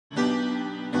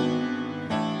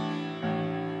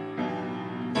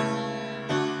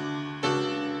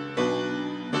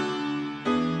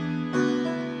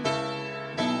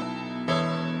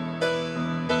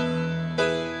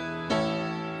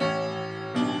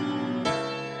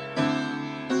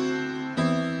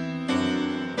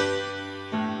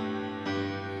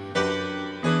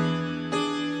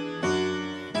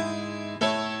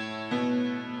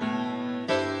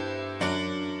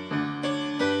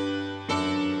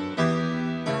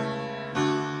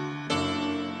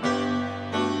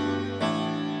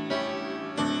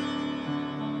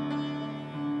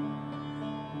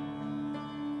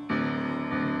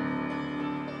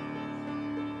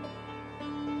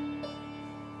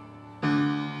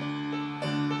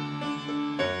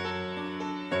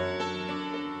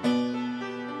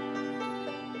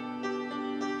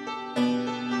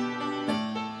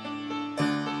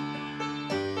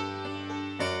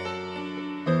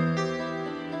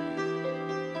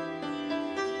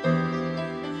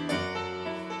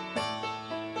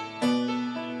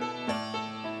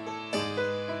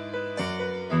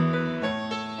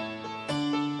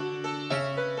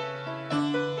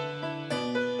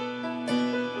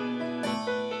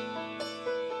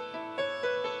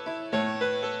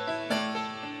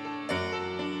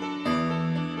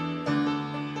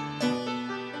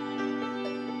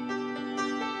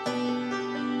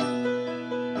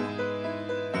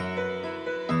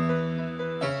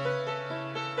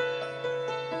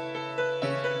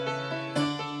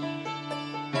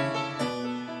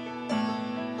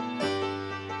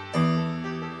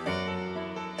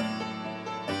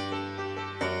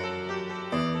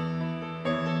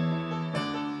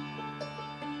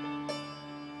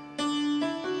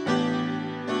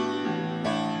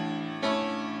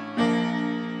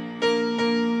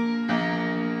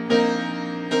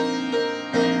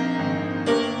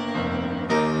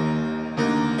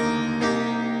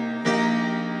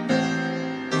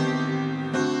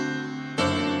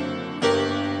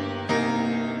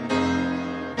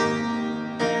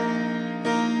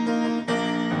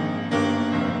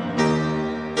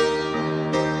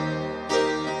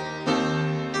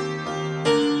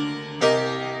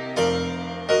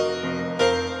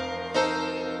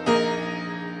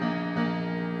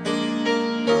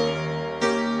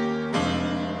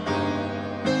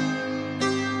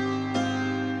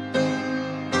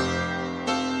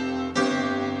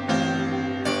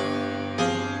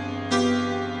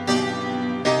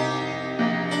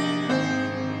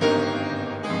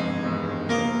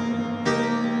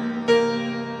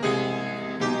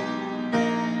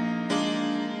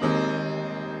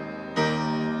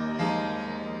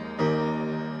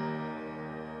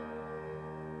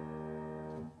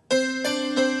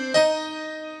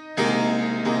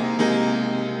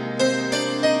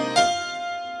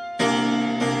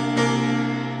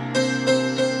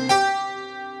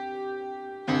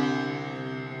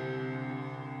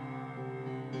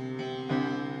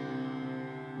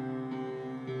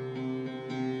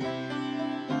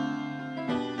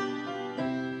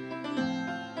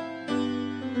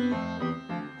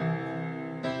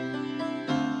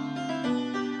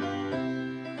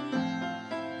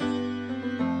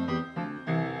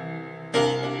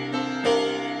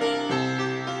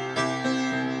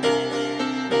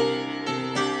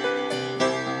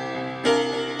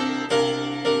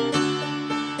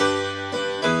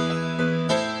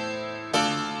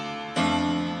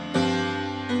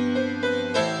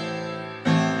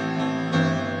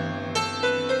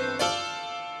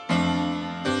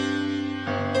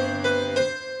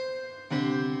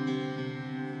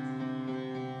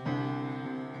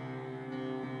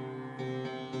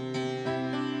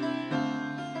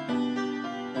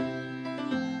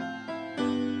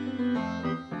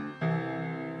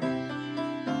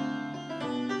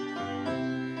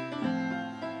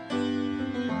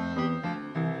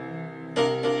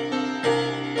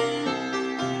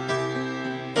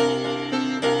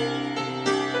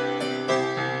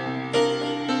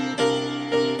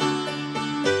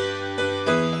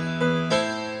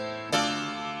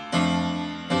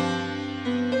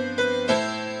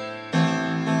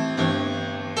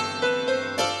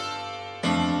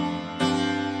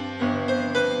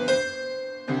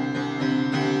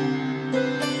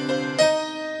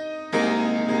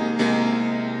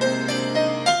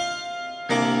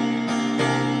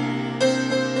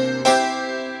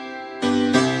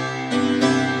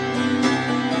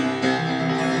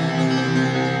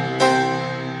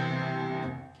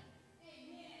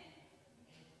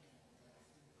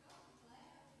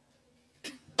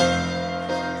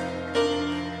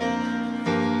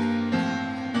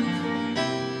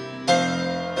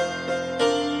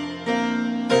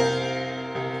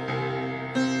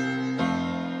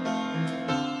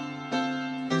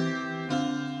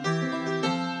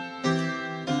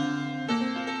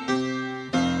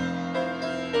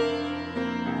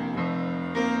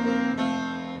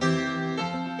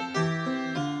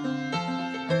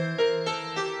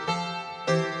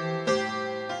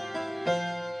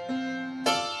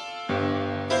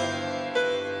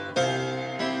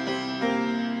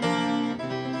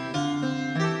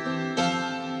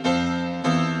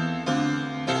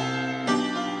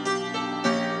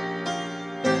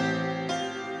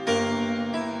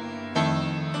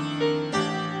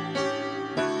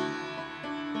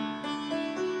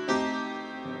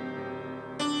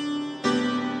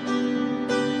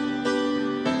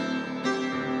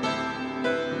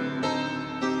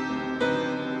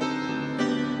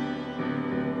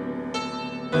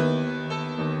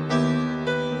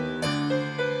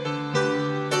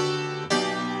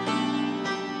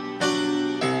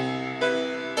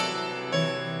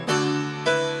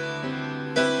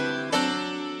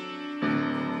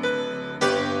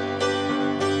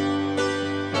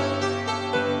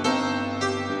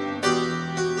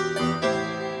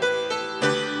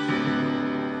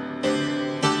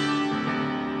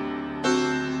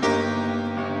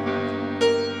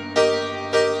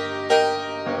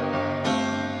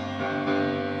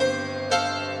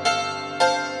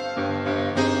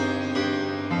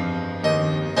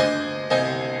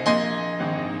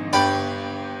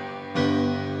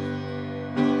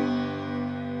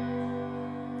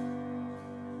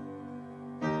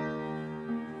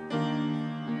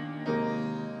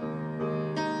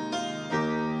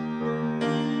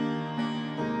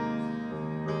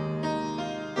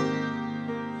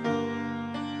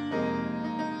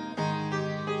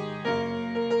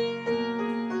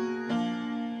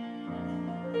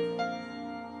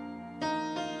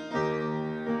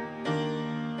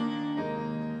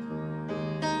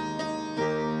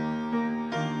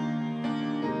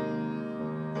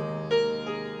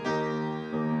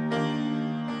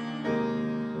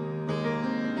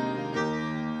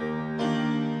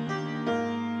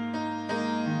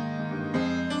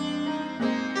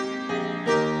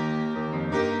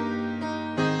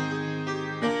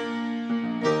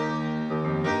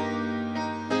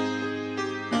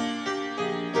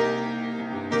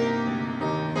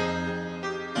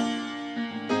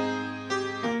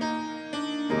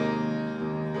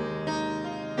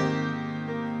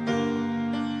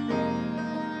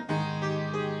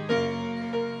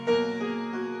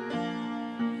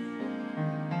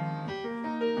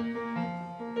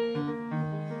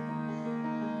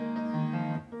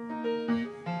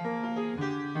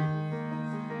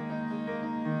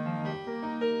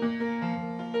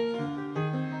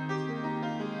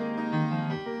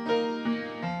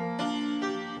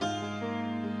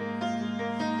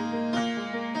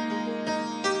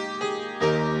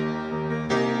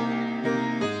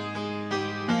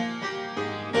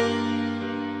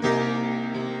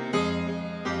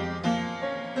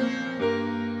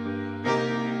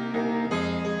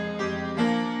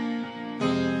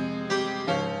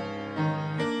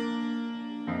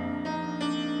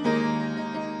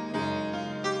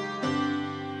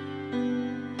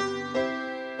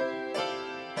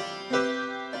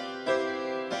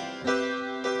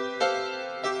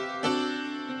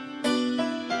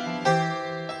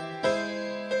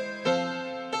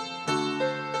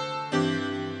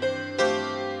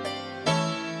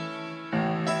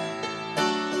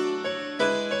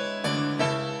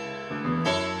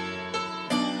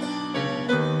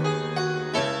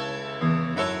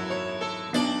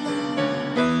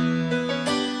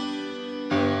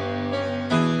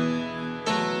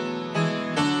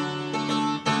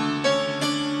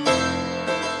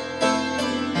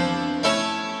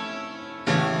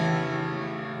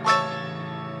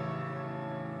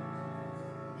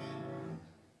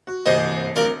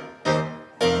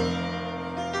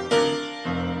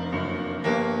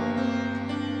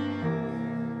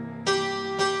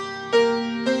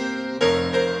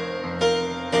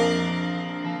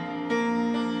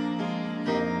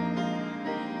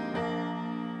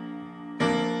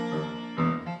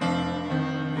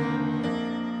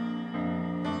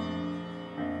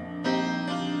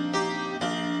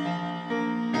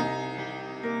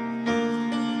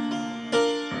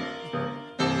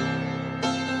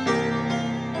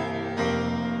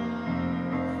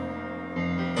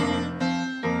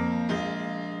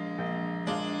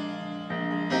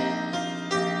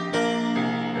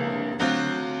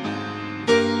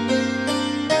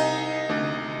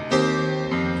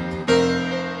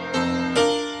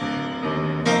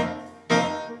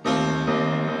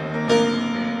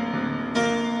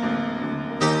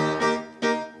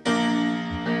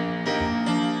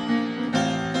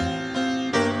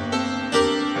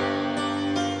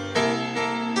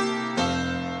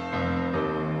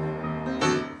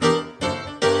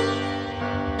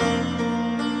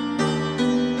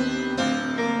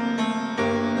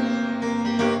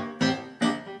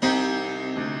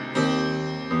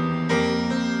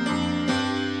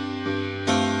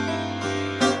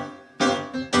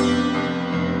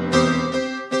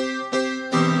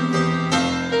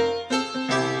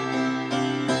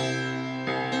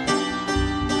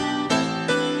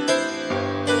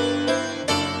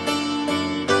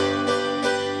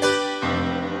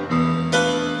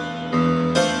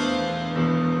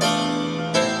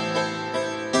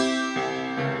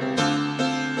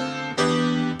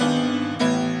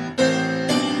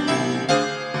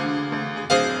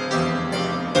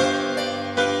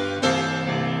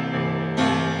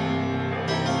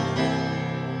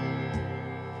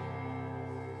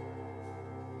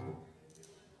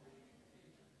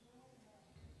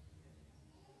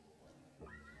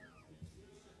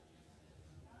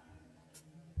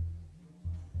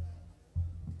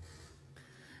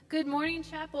Good morning,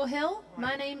 Chapel Hill.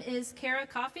 My name is Kara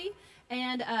Coffey,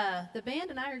 and the band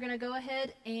and I are going to go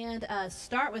ahead and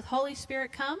start with Holy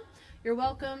Spirit Come. You're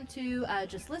welcome to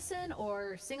just listen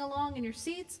or sing along in your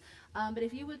seats, but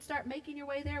if you would start making your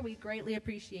way there, we'd greatly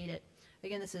appreciate it.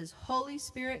 Again, this is Holy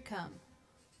Spirit Come.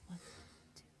 1,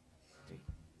 2, 3,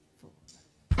 4.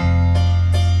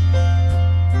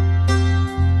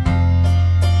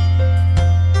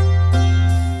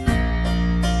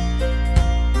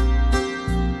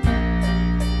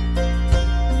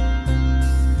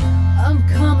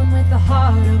 The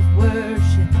heart of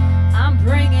worship, I'm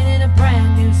bringing in a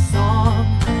brand new song.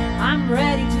 I'm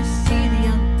ready to see the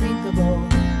unthinkable.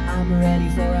 I'm ready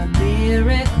for a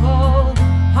miracle.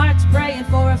 Hearts praying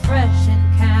for a fresh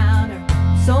encounter.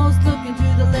 Souls looking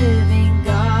to the living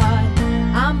God.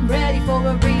 I'm ready for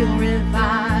a real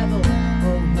revival.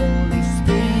 Oh, Holy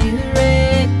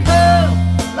Spirit, come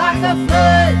like a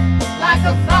flood, like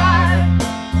a fire.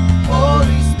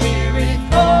 Holy Spirit,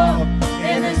 come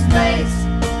in this place.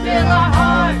 Fill our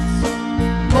hearts,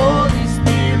 Holy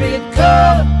Spirit,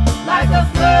 come like a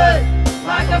flood,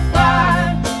 like a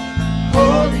fire.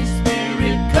 Holy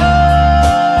Spirit, come.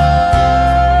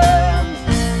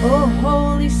 Oh,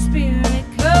 Holy Spirit,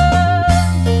 come.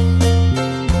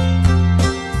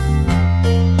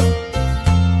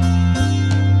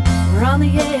 We're on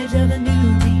the edge of a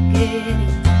new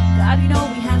beginning. God, you know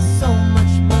we have so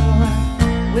much more.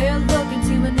 We're looking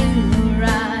to a new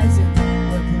horizon.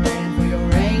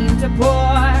 To pour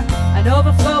an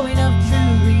overflowing of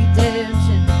true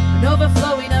redemption, an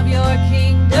overflowing of your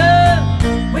kingdom.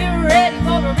 We're ready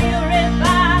for a real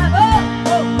revival.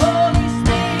 Oh, Holy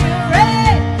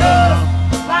Spirit, come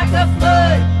like a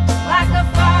flood, like a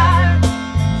fire.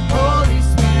 Holy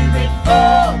Spirit,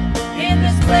 fall in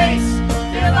this place,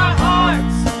 fill our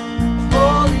hearts.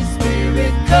 Holy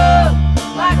Spirit, come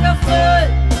like a flood,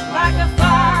 like a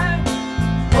fire.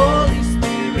 Holy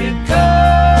Spirit, come.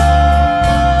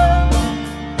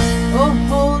 Oh,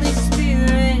 Holy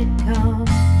Spirit, come.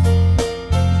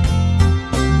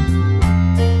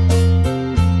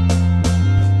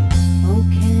 Oh,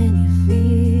 can you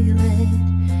feel it?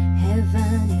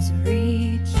 Heaven is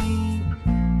reaching.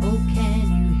 Oh, can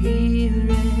you hear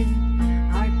it?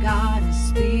 Our God is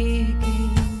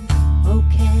speaking. Oh,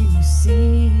 can you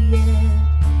see it?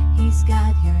 He's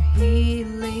got your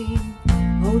healing.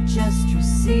 Oh, just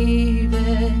receive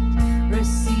it.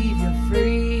 Receive your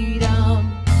freedom.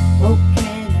 Oh,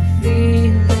 can you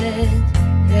feel it?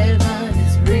 Heaven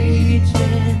is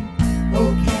reaching.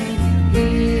 Oh, can you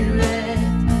hear it?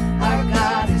 Our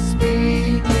God is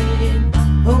speaking.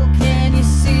 Oh, can you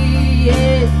see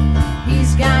it?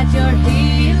 He's got your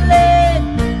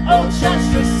healing. Oh, just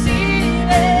receive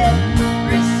it.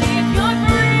 Receive your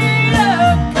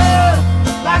freedom. Come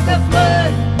like a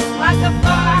flood, like a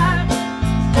fire.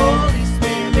 Holy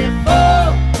Spirit,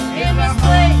 fall in this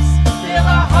place. Fill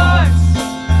our hearts.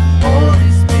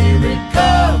 Holy Spirit,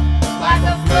 come like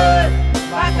a flood,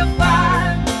 like a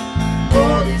fire.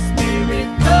 Holy Spirit,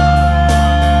 come.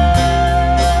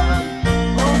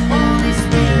 Oh, Holy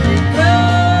Spirit,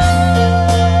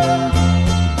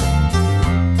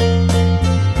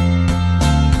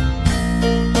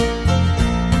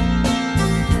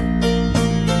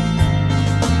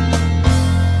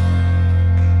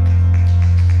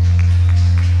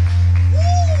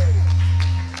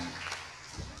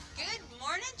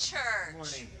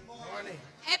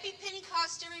 Happy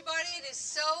Pentecost, everybody. It is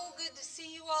so good to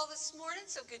see you all this morning.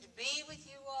 So good to be with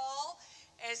you all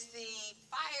as the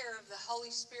fire of the Holy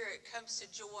Spirit comes to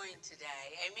join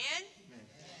today. Amen? Amen.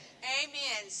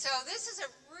 Amen. So this is a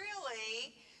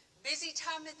really busy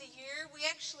time of the year. We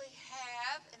actually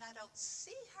have, and I don't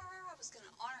see her, I was going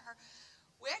to honor her.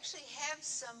 We actually have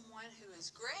someone who is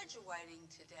graduating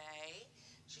today.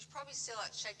 She's probably still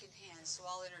out shaking hands, so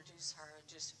I'll introduce her in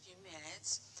just a few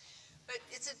minutes. But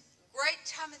it's a great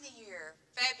time of the year.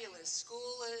 Fabulous.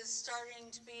 School is starting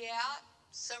to be out.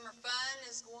 Summer fun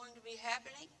is going to be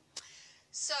happening.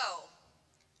 So,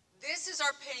 this is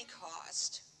our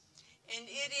Pentecost. And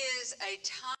it is a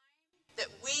time that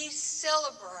we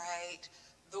celebrate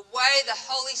the way the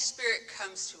Holy Spirit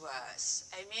comes to us.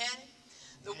 Amen?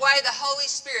 The way the Holy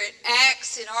Spirit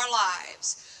acts in our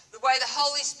lives. The way the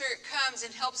Holy Spirit comes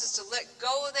and helps us to let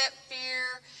go of that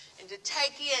fear and to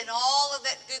take in all of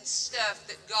that good stuff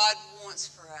that God wants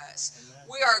for us. Amen.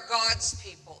 We are God's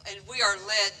people, and we are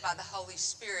led by the Holy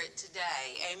Spirit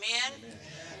today. Amen? Amen.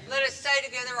 Let us say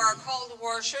together our call to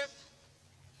worship.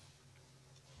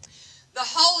 The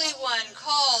Holy One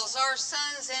calls our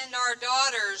sons and our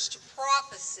daughters to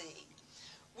prophecy.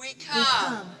 We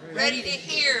come ready to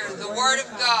hear the Word of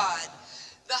God.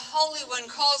 The Holy One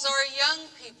calls our young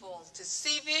people to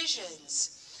see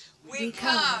visions. We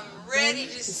come ready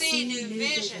to see new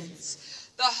visions.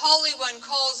 The Holy One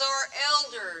calls our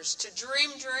elders to dream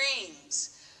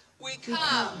dreams. We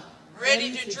come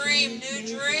ready to dream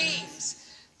new dreams.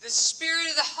 The Spirit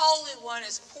of the Holy One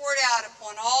is poured out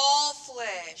upon all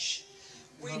flesh.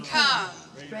 We come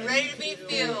ready to be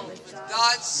filled with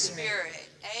God's Spirit.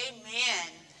 Amen.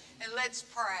 And let's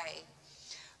pray.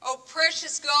 Oh,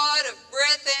 precious God of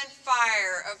breath and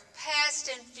fire, of past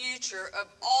and future, of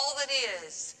all that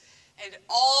is and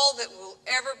all that will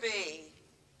ever be.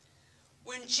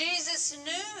 When Jesus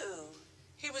knew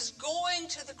he was going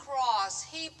to the cross,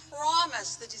 he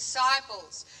promised the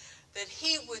disciples that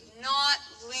he would not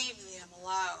leave them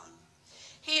alone.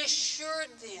 He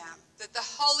assured them that the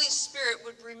Holy Spirit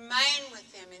would remain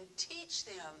with them and teach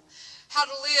them how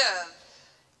to live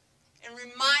and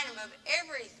remind them of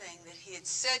everything that he had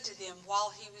said to them while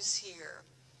he was here.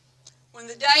 When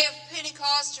the day of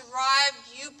Pentecost arrived,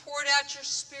 you poured out your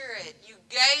Spirit. You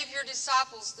gave your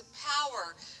disciples the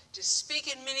power to speak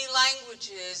in many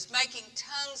languages, making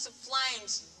tongues of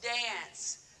flames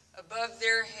dance above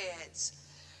their heads.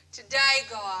 Today,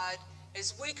 God,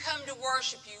 as we come to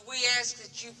worship you, we ask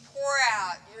that you pour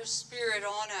out your Spirit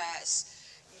on us,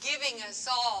 giving us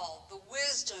all the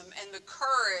wisdom and the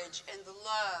courage and the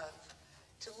love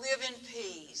to live in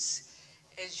peace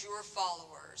as your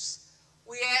followers.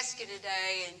 We ask you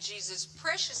today in Jesus'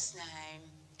 precious name,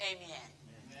 amen.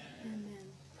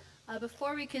 Amen.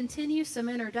 Before we continue, some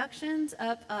introductions.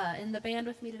 Up in the band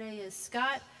with me today is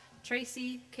Scott,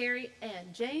 Tracy, Carrie,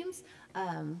 and James.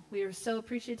 We are so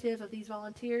appreciative of these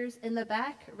volunteers. In the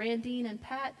back, Randine and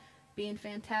Pat being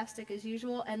fantastic as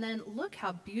usual. And then look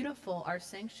how beautiful our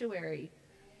sanctuary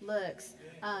looks.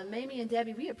 Mamie and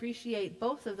Debbie, we appreciate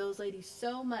both of those ladies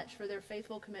so much for their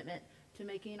faithful commitment to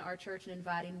making our church an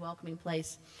inviting, welcoming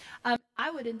place.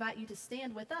 I would invite you to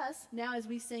stand with us now as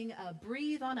we sing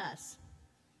Breathe on Us.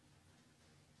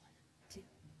 1, 2,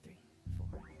 3,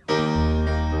 4.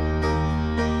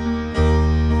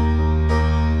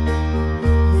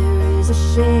 There is a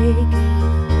shaking,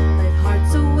 let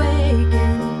hearts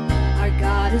awaken. Our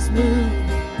God is moving,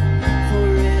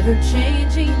 forever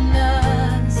changing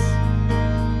us.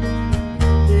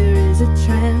 There is a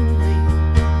trembling,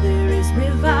 there is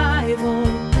revival,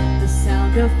 the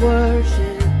sound of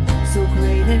worship, so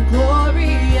great and glorious.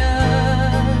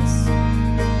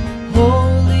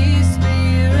 Holy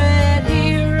Spirit,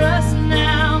 hear us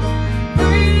now.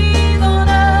 Breathe on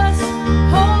us,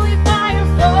 holy fire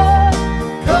fall.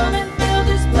 Come and fill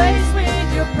this place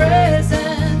with your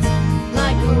presence.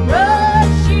 Like a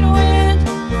rushing wind,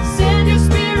 send your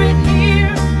Spirit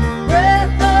here.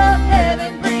 Breath of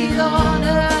heaven, breathe on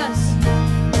us.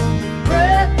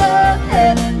 Breath of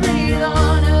heaven, breathe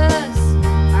on us.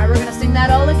 All right, we're going to sing that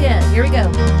all again. Here we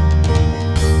go.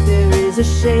 There is a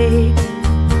shaking,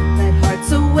 let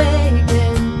hearts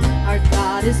awaken. Our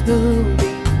God is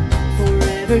moving,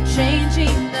 forever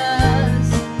changing us.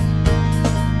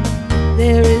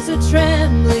 There is a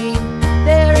trembling,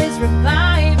 there is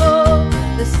revival,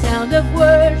 the sound of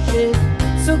worship,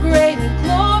 so great and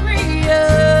glorious.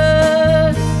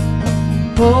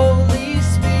 Holy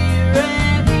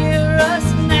Spirit, hear us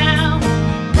now.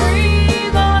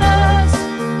 Breathe on us,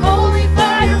 holy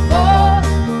fire fall.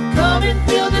 Come and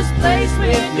fill this place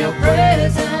with your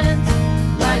presence.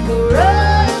 Like a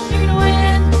rushing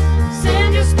wind,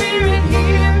 send your Spirit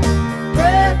here.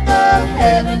 Breath of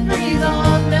heaven, breathe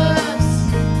on us.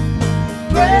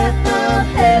 Breath of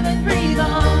heaven, breathe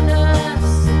on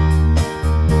us.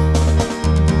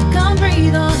 Come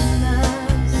breathe on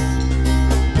us.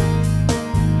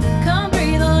 Come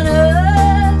breathe on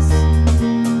us.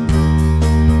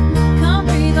 Come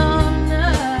breathe on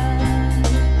us.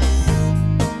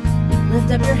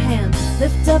 Lift up your hands,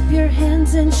 lift up your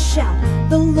hands and shout.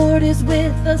 The Lord is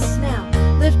with us now.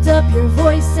 Lift up your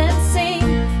voice and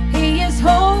sing. He is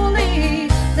holy.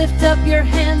 Lift up your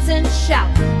hands and shout.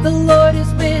 The Lord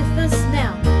is with us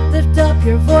now. Lift up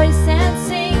your voice and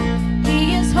sing.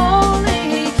 He is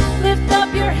holy. Lift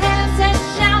up your hands and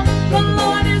shout. The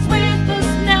Lord is with us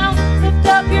now. Lift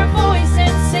up your voice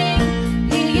and sing.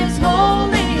 He is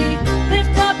holy.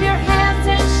 Lift up your hands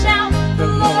and shout. The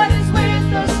Lord is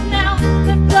with us now.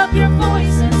 Lift up your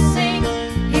voice and sing.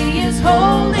 He is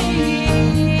holy.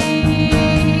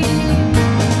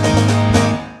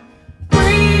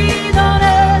 Breathe on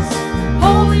us,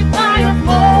 holy fire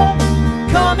fall.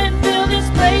 Come and fill this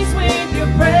place with your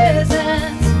presence.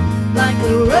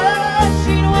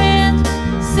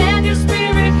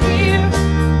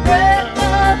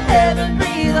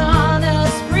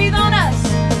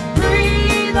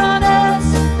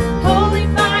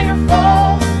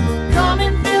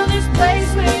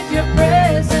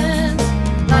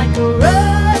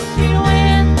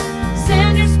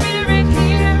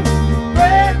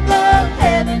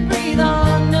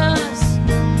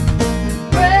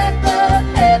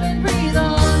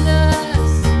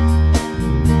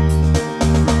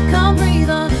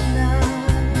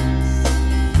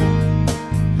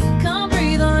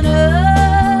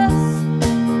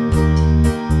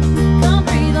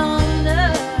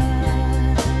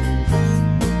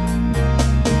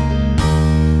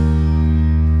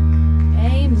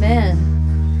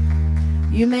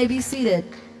 seated.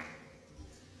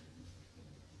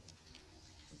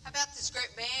 How about this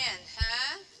great band,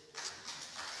 huh?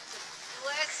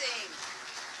 Blessing.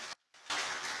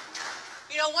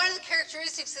 You know, one of the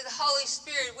characteristics of the Holy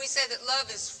Spirit, we say that love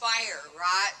is fire,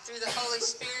 right? Through the Holy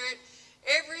Spirit.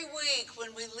 Every week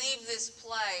when we leave this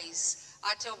place,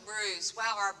 I tell Bruce,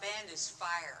 wow, our band is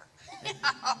fire.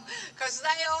 Because they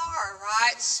are,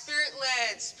 right?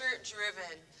 Spirit-led,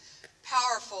 spirit-driven,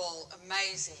 powerful,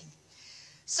 amazing.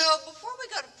 So before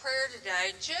we go to prayer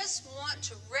today, just want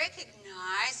to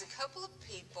recognize a couple of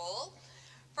people.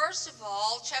 First of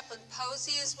all, Chaplain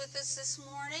Posey is with us this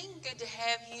morning. Good to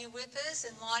have you with us.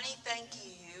 And Lonnie, thank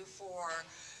you for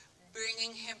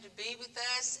bringing him to be with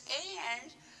us.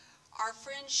 And our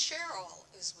friend Cheryl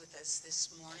is with us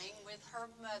this morning with her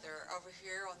mother over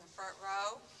here on the front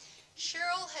row.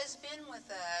 Cheryl has been with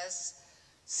us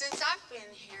since I've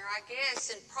been here, I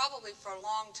guess, and probably for a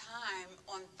long time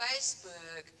on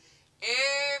Facebook.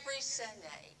 Every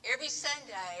Sunday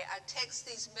I text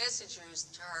these messages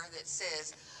to her that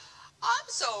says, I'm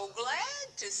so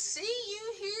glad to see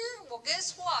you here. Well,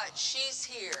 guess what? She's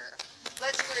here.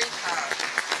 Let's greet her.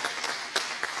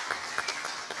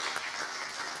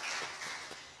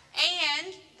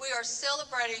 And we are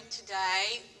celebrating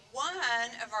today one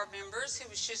of our members who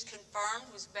was just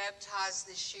confirmed, was baptized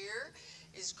this year,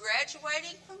 is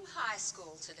graduating from high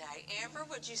school today. Amber,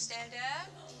 would you stand up?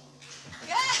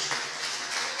 Yeah.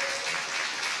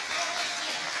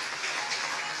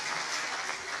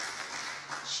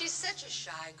 She's such a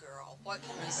shy girl, what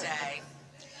can we say?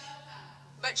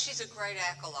 But she's a great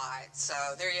acolyte, so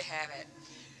there you have it.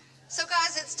 So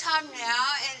guys, it's time now,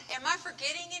 and am I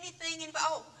forgetting anything?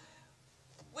 Oh,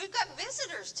 we've got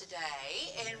visitors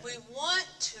today, and we want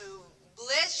to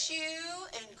bless you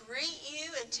and greet you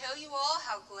and tell you all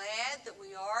how glad that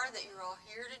we are that you're all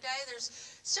here today. There's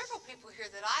several people here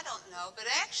that I don't know, but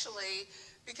actually,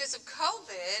 because of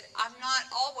COVID, I'm not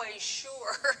always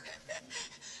sure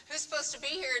who's supposed to be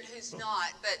here and who's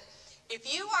not. But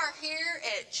if you are here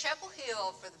at Chapel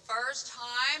Hill for the first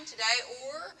time today,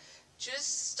 or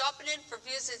just stopping in for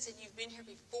visits and you've been here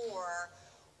before,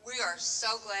 we are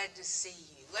so glad to see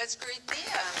you. Let's greet them,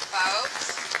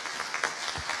 folks.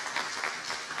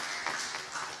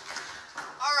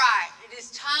 All right, it is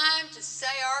time to say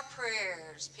our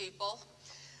prayers, people.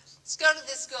 Let's go to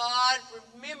this God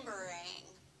remembering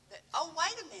that, oh,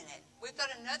 wait a minute. We've got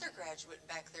another graduate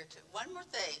back there, too. One more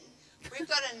thing. We've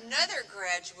got another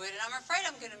graduate, and I'm afraid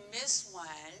I'm going to miss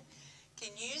one.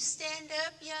 Can you stand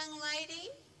up, young lady?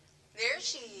 There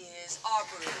she is,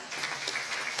 Aubrey.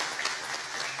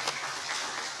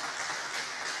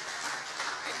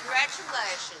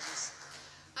 Congratulations.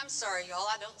 I'm sorry, y'all,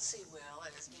 I don't see well,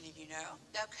 as many of you know.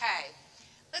 Okay,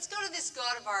 let's go to this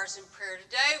God of ours in prayer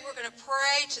today. We're going to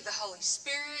pray to the Holy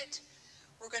Spirit.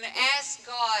 We're going to ask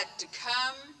God to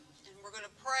come, and we're going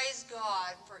to praise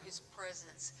God for his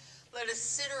presence. Let us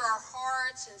center our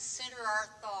hearts and center our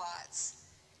thoughts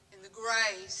in the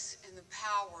grace and the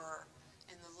power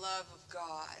and the love of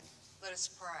God. Let us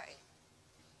pray.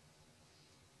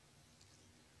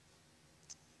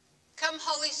 Come,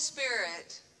 Holy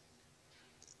Spirit,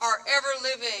 our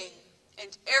ever-living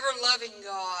and ever-loving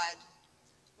God.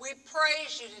 We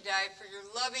praise you today for your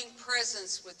loving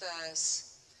presence with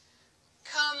us.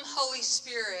 Come, Holy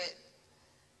Spirit,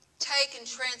 take and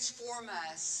transform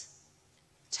us.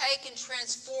 Take and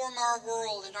transform our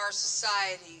world and our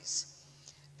societies,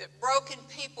 that broken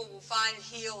people will find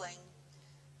healing,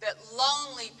 that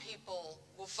lonely people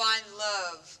will find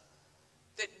love,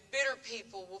 that bitter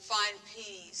people will find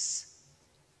peace,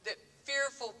 that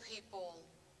fearful people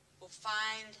will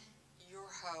find your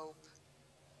hope.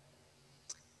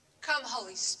 Come,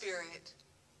 Holy Spirit,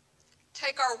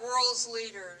 take our world's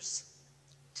leaders,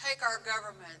 take our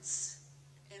governments,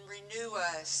 and renew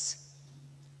us,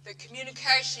 that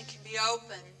communication can be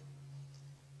open,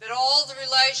 that all the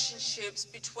relationships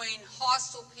between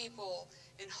hostile people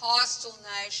and hostile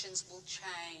nations will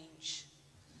change.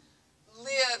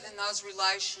 Live in those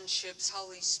relationships,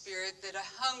 Holy Spirit, that a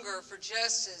hunger for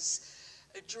justice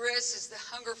addresses the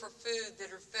hunger for food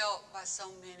that are felt by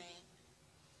so many.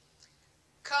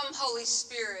 Come, Holy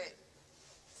Spirit,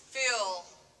 fill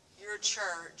your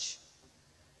church.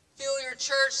 Fill your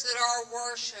church that our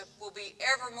worship will be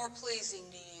ever more pleasing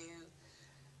to you,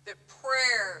 that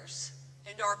prayers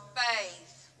and our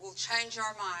faith will change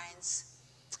our minds,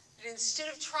 that instead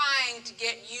of trying to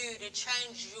get you to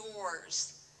change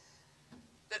yours,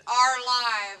 that our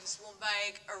lives will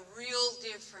make a real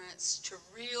difference to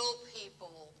real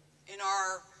people in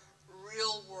our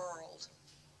real world.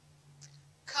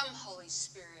 Come, Holy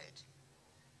Spirit,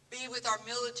 Be with our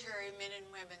military men and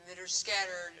women that are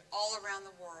scattered all around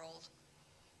the world.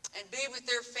 And be with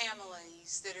their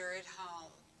families that are at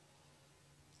home.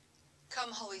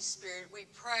 Come, Holy Spirit, we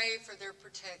pray for their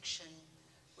protection.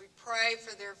 We pray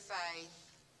for their faith.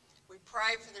 We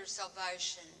pray for their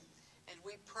salvation. And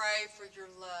we pray for your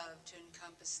love to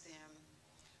encompass them.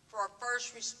 For our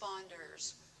first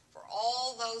responders, for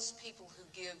all those people who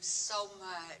give so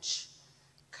much.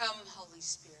 Come, Holy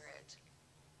Spirit.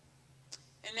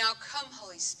 And now come,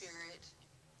 Holy Spirit.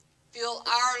 Fill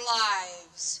our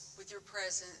lives with your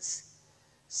presence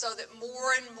so that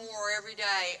more and more every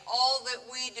day, all that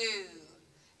we do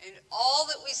and all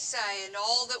that we say and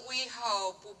all that we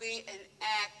hope will be an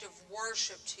act of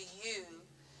worship to you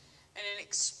and an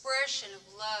expression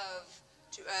of love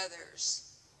to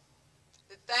others,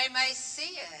 that they may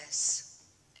see us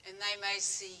and they may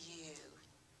see you.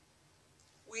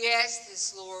 We ask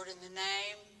this, Lord, in the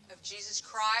name of Jesus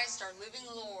Christ, our living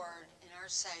Lord and our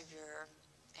Savior.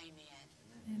 Amen.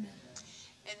 Amen.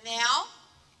 And now,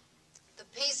 the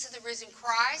peace of the risen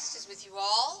Christ is with you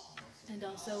all. And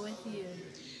also with you.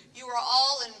 You are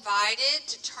all invited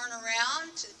to turn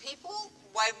around to the people,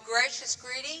 wave gracious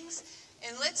greetings,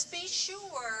 and let's be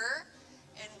sure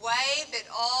and wave at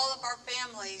all of our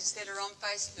families that are on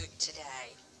Facebook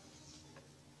today.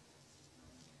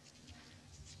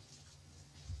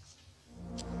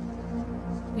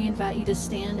 We invite you to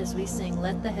stand as we sing,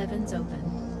 Let the Heavens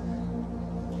Open.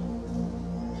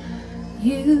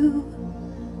 You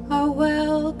are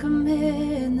welcome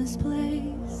in this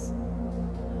place,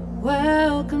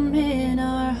 welcome in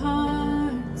our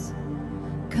hearts.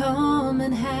 Come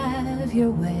and have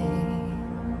your way.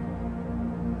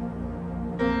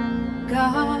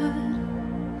 God,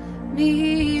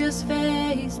 meet us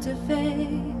face to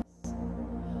face.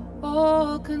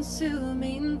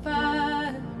 All-consuming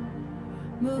fire,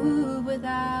 move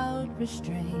without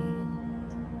restraint.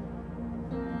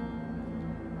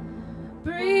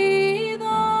 Breathe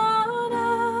on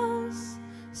us,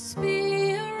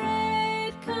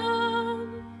 Spirit,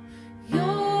 come. You're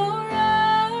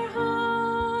our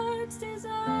heart's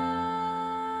desire.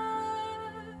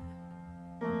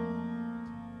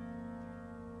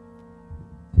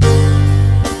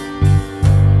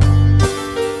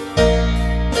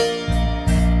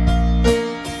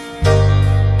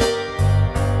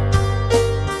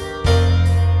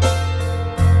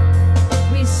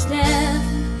 We stand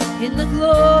in the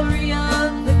glory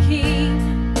of the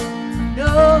King,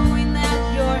 knowing that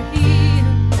you're here.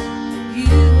 You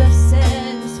have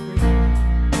set us free.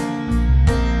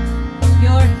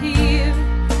 You're here.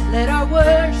 Let our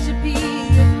worship be a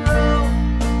throne.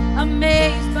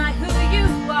 Amazed by who you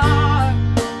are,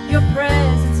 your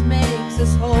presence makes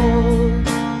us whole.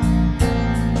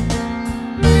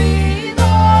 Breathe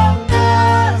on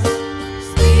us,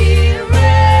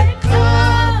 Spirit,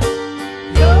 come.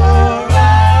 You're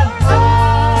our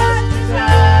heart's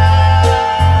desire.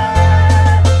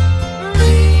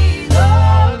 Breathe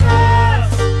on us,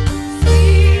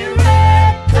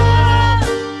 Spirit, come.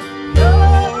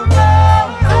 You're our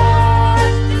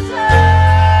heart's desire.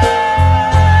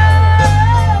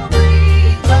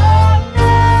 Breathe on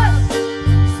us,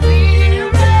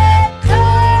 Spirit,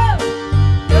 come.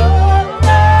 You're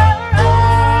our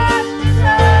heart's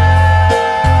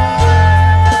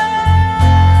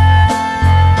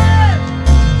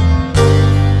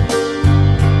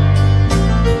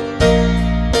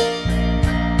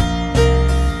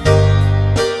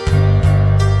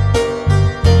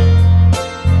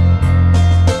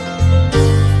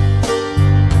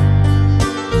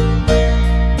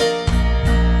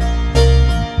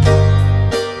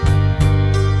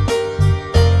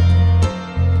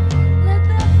Let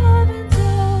the heavens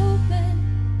open,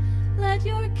 let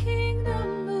your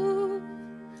kingdom move.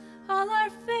 All our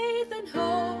faith and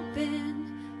hope in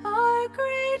our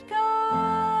great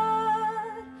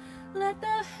God. Let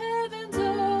the heavens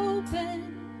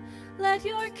open, let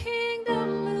your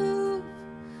kingdom move.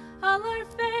 All our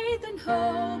faith and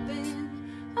hope in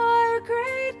our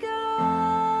great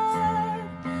God.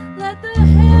 Let the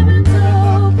heavens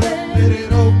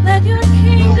open, let your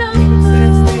kingdom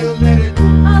move.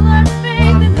 All our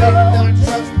faith and hope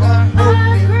in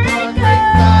our great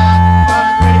God.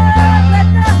 Let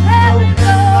the heavens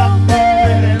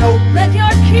open, let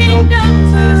your kingdom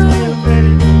move.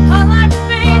 All our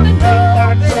faith and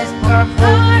hope in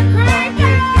our great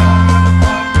God.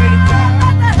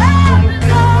 Let the heavens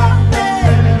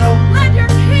open, let your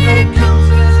kingdom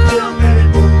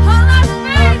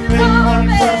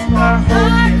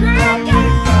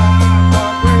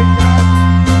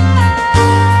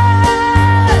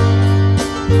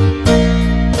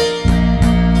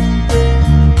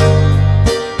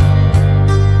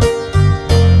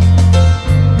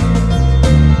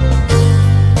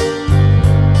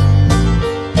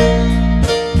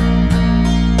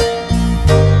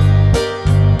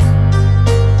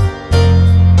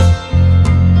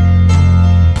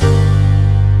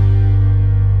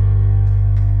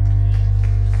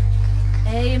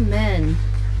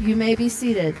may be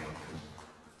seated.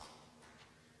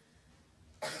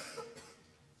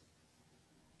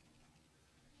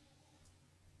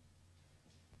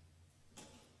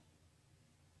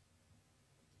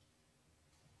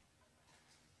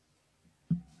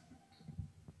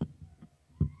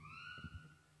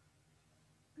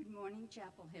 Good morning,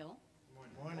 Chapel Hill.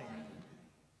 Good morning.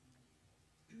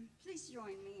 Please join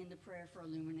me in the prayer for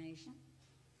illumination.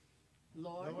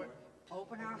 Lord,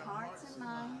 open our hearts and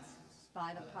minds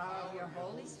by the power of your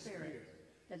Holy Spirit,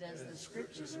 that as the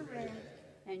scriptures are read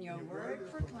and your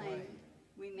word proclaimed,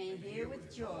 we may hear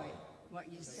with joy what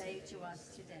you say to us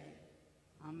today.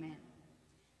 Amen.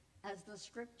 As the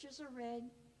scriptures are read,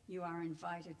 you are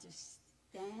invited to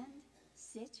stand,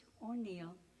 sit, or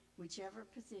kneel, whichever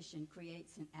position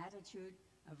creates an attitude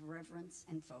of reverence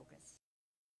and focus.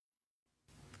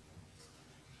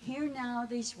 Hear now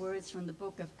these words from the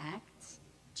book of Acts,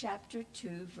 chapter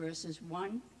 2, verses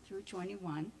 1 through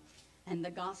 21, and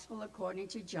the Gospel according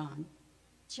to John,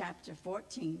 chapter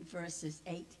 14, verses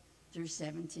 8 through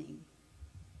 17.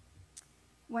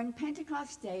 When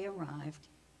Pentecost Day arrived,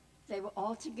 they were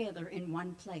all together in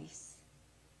one place.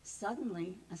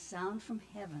 Suddenly, a sound from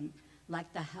heaven,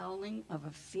 like the howling of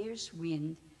a fierce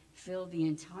wind, filled the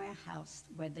entire house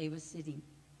where they were sitting.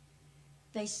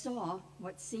 They saw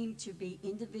what seemed to be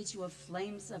individual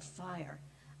flames of fire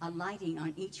alighting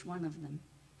on each one of them.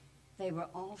 They were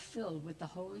all filled with the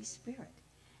Holy Spirit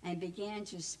and began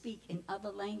to speak in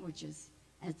other languages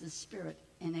as the Spirit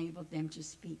enabled them to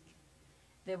speak.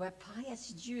 There were pious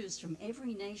Jews from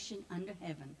every nation under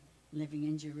heaven living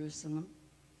in Jerusalem.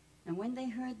 And when they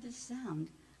heard this sound,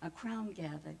 a crowd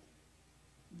gathered.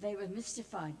 They were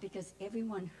mystified because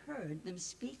everyone heard them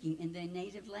speaking in their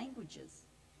native languages.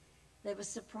 They were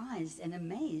surprised and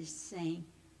amazed, saying,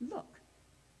 "Look,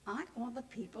 aren't all the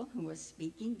people who are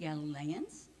speaking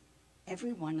Galileans,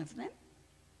 every one of them?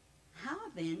 How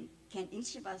then can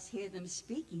each of us hear them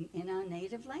speaking in our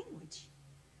native language?"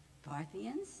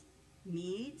 Parthians,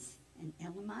 Medes, and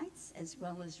Elamites, as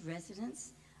well as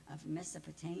residents of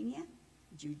Mesopotamia,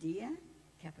 Judea,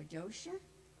 Cappadocia,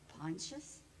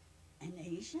 Pontus, and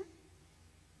Asia,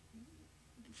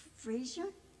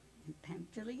 Phrygia, and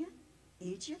Pamphylia,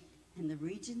 Egypt, and the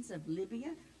regions of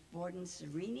Libya, bordered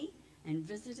Cyrene, and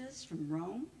visitors from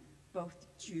Rome, both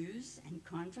Jews and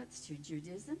converts to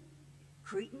Judaism,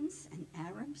 Cretans and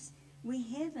Arabs, we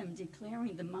hear them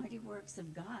declaring the mighty works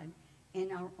of God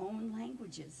in our own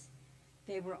languages.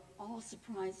 They were all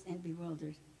surprised and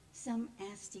bewildered. Some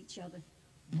asked each other,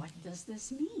 "What does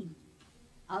this mean?"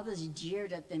 Others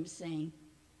jeered at them, saying,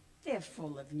 "They're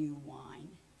full of new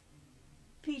wine."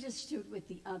 Peter stood with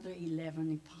the other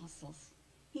 11 apostles.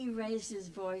 He raised his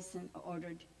voice and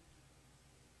ordered,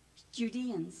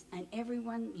 "Judeans and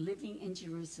everyone living in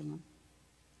Jerusalem,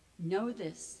 know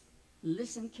this,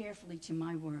 listen carefully to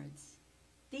my words.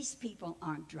 These people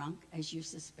aren't drunk, as you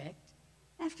suspect.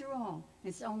 After all,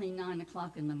 it's only 9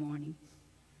 o'clock in the morning.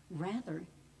 Rather,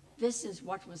 this is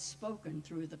what was spoken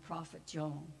through the prophet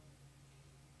Joel.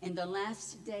 In the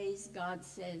last days, God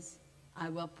says, I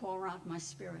will pour out my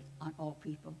spirit on all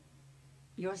people.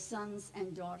 Your sons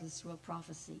and daughters will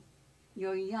prophesy.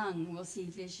 Your young will see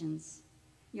visions.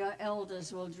 Your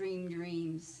elders will dream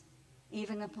dreams.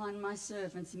 Even upon my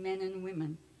servants, men and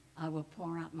women, I will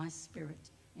pour out my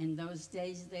spirit. In those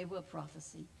days they will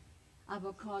prophesy. I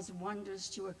will cause wonders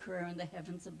to occur in the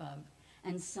heavens above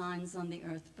and signs on the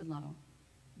earth below,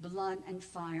 blood and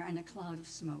fire and a cloud of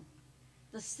smoke.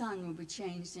 The sun will be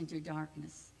changed into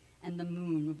darkness, and the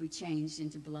moon will be changed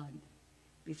into blood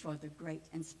before the great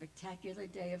and spectacular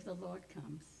day of the Lord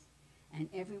comes, and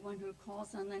everyone who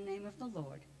calls on the name of the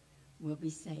Lord will be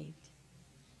saved."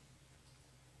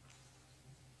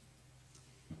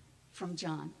 From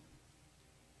John.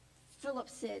 Philip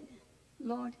said,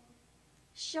 "Lord,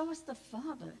 show us the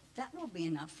Father. That will be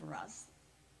enough for us."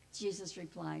 Jesus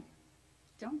replied,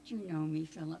 "Don't you know me,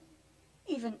 Philip,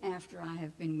 even after I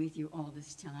have been with you all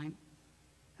this time?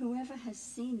 Whoever has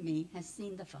seen me has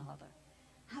seen the Father.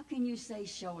 How can you say,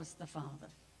 'Show us the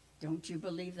Father'? Don't you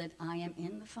believe that I am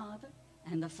in the Father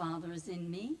and the Father is in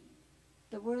me?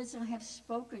 The words I have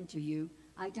spoken to you,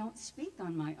 I don't speak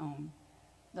on my own.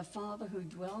 The Father who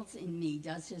dwells in me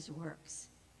does his works.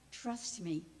 Trust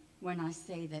me when I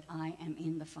say that I am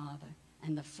in the Father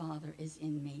and the Father is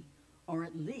in me, or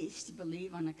at least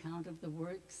believe on account of the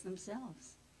works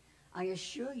themselves. I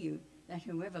assure you that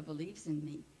whoever believes in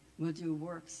me will do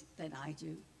works that I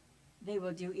do. They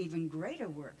will do even greater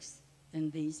works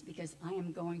than these, because I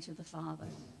am going to the Father.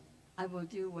 I will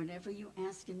do whatever you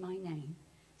ask in my name,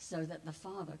 so that the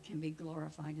Father can be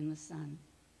glorified in the Son.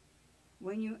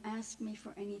 When you ask me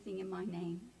for anything in my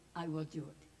name, I will do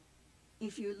it.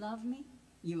 If you love me,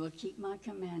 you will keep my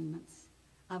commandments.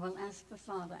 I will ask the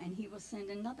Father, and he will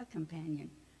send another companion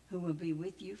who will be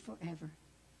with you forever.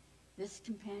 This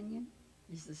companion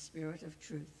is the Spirit of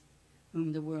truth,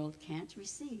 whom the world can't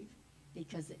receive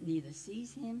because it neither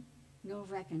sees him nor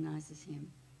recognizes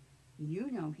him.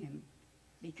 You know him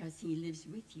because he lives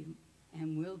with you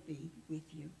and will be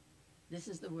with you. This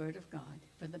is the word of God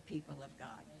for the people of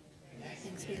God.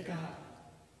 Thanks be to God.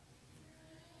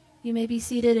 You may be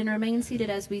seated and remain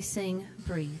seated as we sing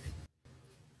Breathe.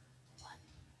 1,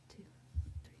 2,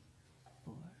 3,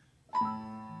 4.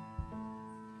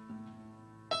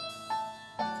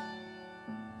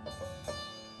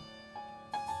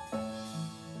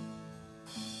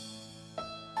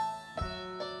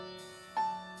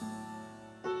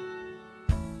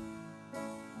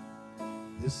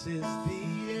 This is the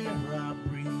air I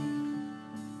breathe.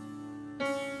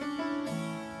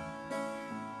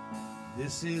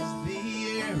 This is the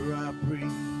air I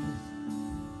breathe.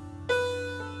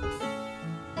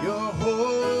 Your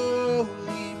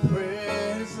holy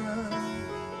presence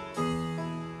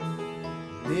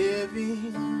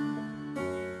living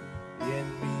in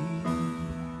me.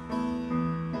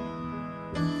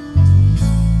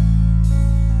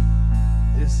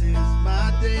 This is my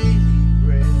daily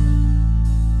bread.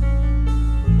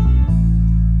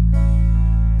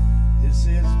 This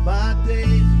is my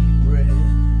daily bread.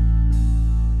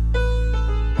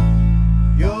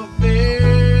 Your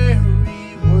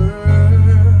very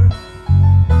word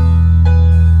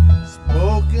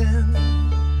spoken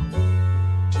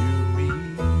to me.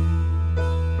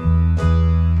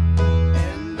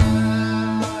 And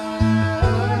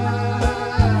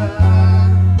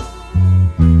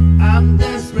I'm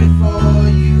desperate for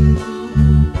you.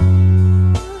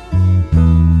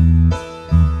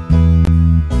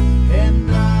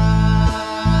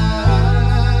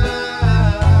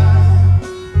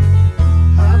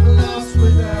 I'm lost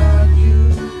without you.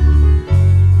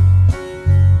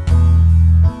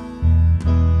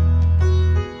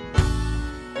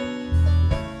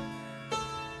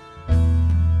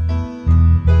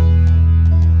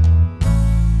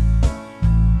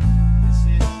 This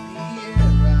is the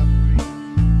air I breathe.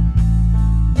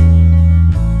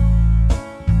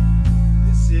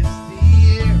 This is the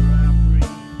air I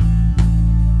breathe.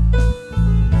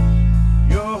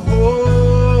 Your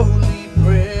holy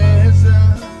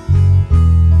presence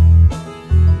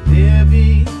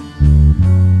living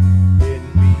in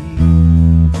me.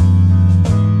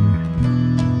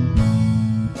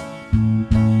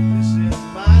 This is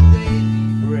my daily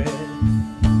bread.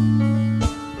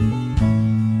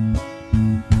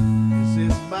 This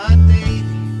is my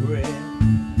daily bread.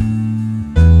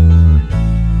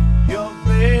 Your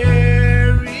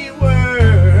very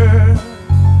word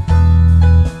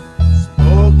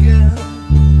spoken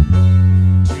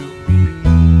to me.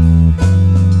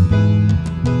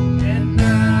 And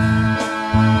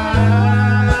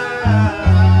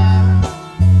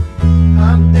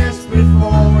I'm desperate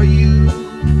for you.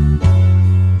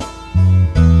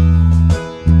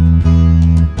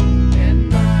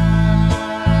 And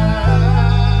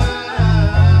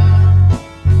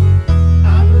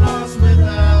I'm lost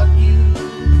without you.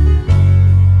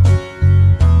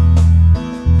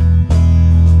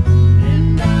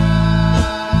 And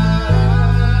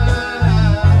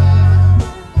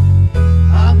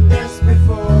I'm desperate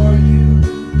for you.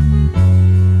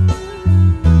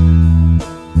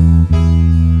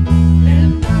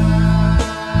 And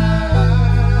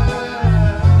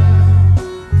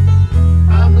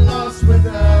I'm lost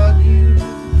without you.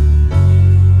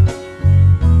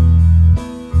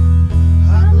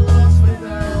 I'm lost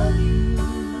without you.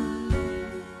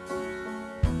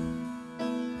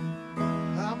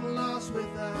 I'm lost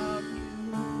without you.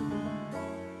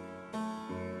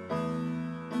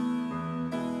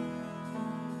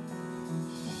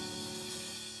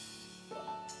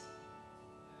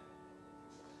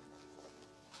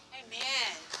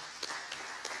 Amen.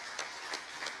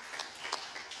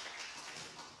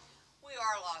 We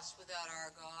are lost without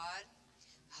our God.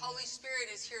 Holy Spirit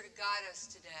is here to guide us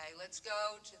today. Let's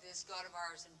go to this God of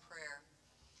ours in prayer.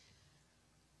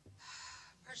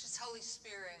 Precious Holy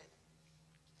Spirit,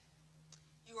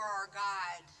 you are our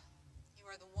guide. You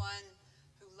are the one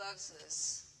who loves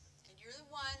us. And you're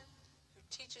the one who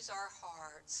teaches our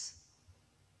hearts.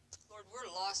 Lord,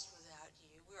 we're lost without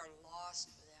you. We are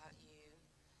lost without you.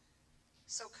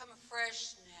 So come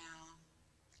afresh now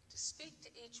to speak to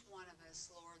each one of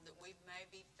us, Lord, that we may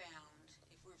be found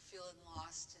if we're feeling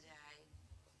lost today.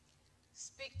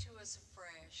 Speak to us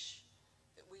afresh,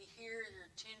 that we hear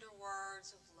your tender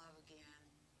words of love again.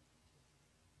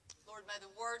 Lord, may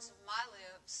the words of my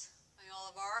lips, May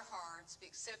all of our hearts be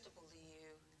acceptable to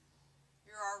you.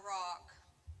 You're our rock,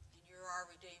 and you're our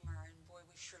Redeemer, and boy,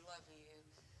 we sure love you.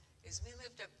 As we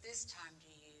lift up this time to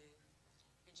you,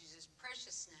 in Jesus'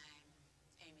 precious name,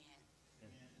 amen.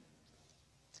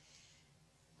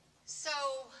 So,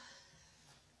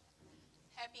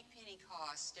 happy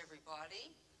Pentecost,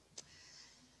 everybody.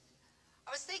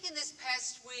 I was thinking this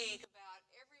past week about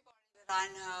everybody that I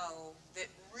know that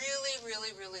really,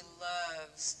 really, really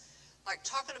loves, like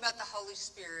talking about the Holy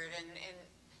Spirit and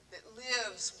that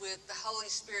lives with the Holy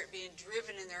Spirit being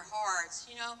driven in their hearts.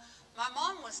 You know, my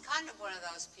mom was kind of one of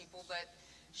those people, but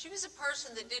she was a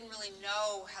person that didn't really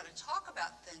know how to talk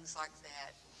about things like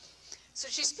that. So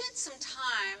she spent some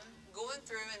time going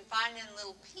through and finding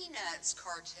little Peanuts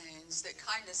cartoons that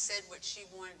kind of said what she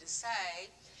wanted to say,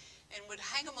 and would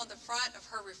hang them on the front of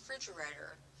her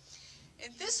refrigerator. And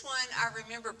this one I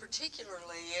remember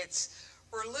particularly. It's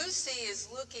where Lucy is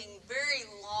looking very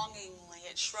longingly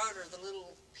at Schroeder, the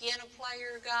little piano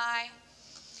player guy.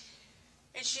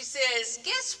 And she says,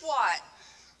 guess what?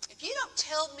 If you don't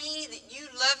tell me that you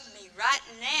love me right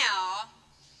now,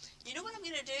 you know what I'm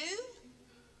going to do?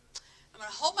 I'm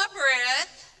going to hold my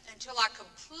breath until I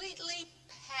completely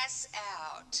pass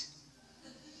out.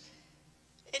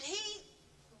 And he,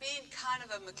 being kind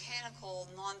of a mechanical,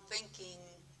 non-thinking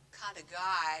kind of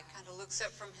guy, kind of looks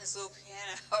up from his little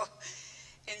piano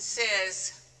and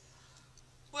says,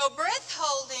 well, breath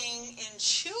holding in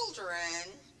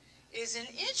children is an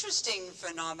interesting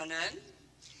phenomenon.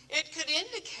 It could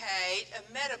indicate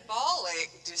a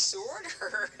metabolic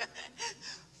disorder.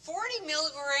 40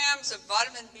 milligrams of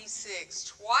vitamin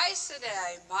B6 twice a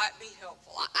day might be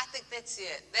helpful. I think that's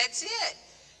it. That's it.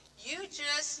 You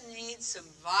just need some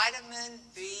vitamin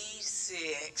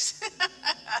B6.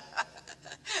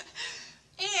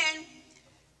 And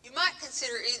you might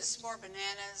consider eating some more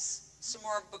bananas, some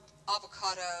more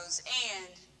avocados, and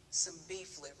some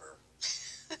beef liver.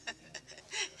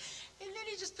 And then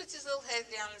he just puts his little head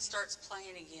down and starts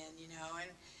playing again, you know, and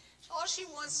all she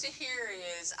wants to hear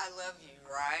is, I love you,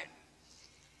 right?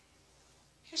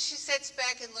 And she sits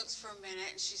back and looks for a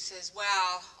minute and she says,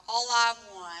 wow, all I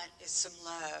want is some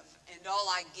love, and all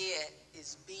I get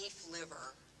is beef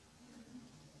liver.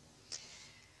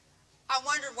 I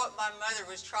wondered what my mother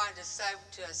was trying to say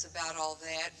to us about all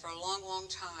that for a long, long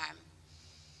time.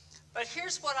 But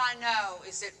here's what I know,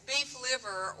 is that beef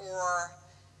liver or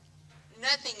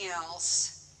nothing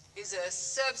else is a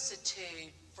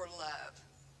substitute for love.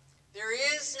 There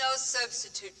is no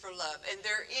substitute for love, and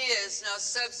there is no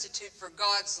substitute for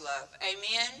God's love.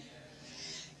 Amen?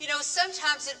 You know,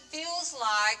 sometimes it feels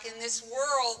like in this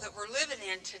world that we're living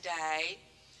in today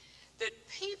that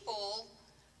people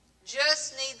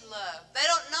just need love. They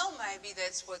don't know maybe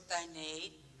that's what they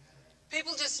need.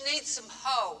 People just need some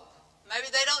hope. Maybe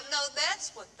they don't know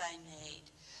that's what they need.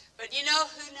 But you know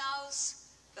who knows?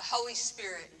 The Holy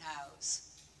Spirit knows.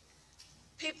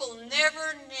 People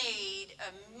never need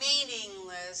a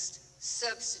meaningless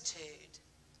substitute.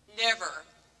 Never.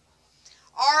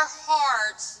 Our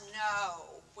hearts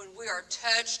know when we are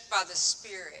touched by the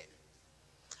Spirit.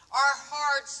 Our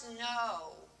hearts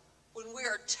know when we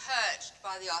are touched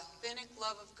by the authentic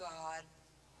love of God.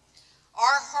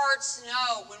 Our hearts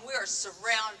know when we are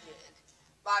surrounded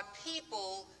by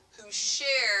people who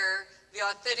share the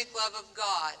authentic love of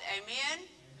God. Amen?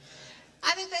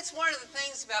 I think that's one of the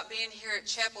things about being here at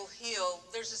Chapel Hill.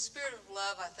 There's a spirit of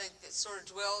love, I think, that sort of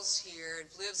dwells here and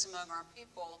lives among our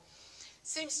people. It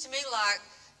seems to me like,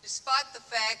 despite the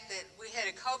fact that we had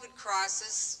a COVID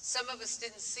crisis, some of us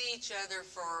didn't see each other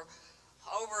for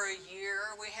over a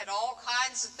year. We had all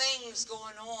kinds of things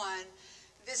going on.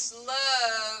 This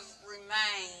love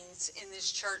remains in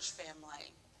this church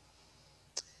family.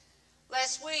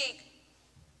 Last week,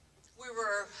 we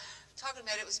were talking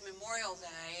about it was Memorial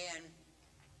Day, and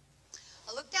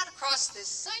I looked out across this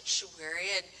sanctuary,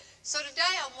 and so today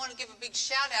I want to give a big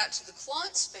shout out to the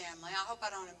Clontz family. I hope I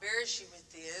don't embarrass you with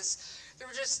this. There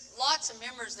were just lots of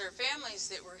members of their families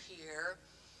that were here.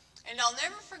 And I'll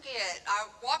never forget, I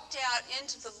walked out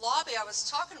into the lobby. I was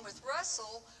talking with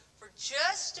Russell for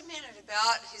just a minute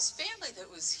about his family that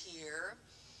was here.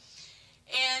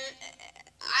 And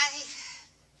I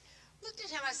looked at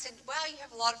him, I said, wow, you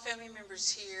have a lot of family members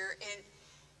here. And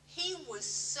he was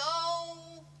so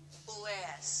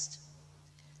blessed.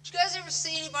 Did you guys ever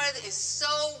see anybody that is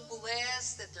so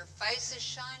blessed that their face is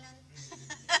shining?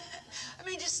 I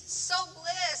mean, just so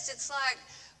blessed. It's like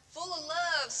full of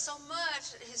love so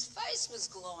much that his face was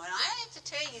glowing. I have to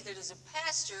tell you that as a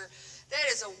pastor, that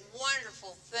is a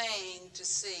wonderful thing to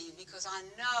see, because I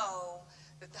know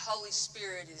that the Holy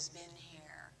Spirit has been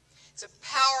here. It's a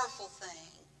powerful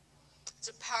thing. It's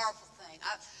a powerful thing.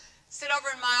 sit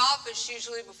over in my office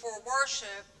usually before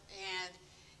worship, and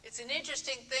it's an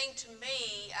interesting thing to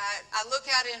me. I look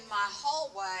out in my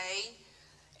hallway,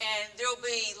 and there'll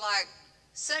be like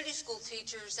Sunday school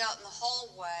teachers out in the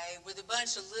hallway with a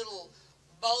bunch of little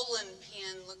bowling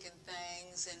pin looking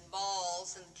things and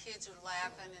balls, and the kids are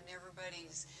laughing and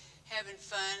everybody's having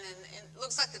fun, and it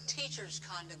looks like the teachers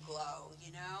kind of glow,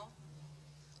 you know?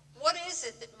 What is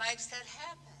it that makes that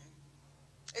happen?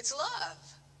 It's love.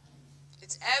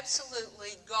 It's absolutely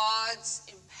God's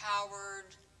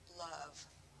empowered love.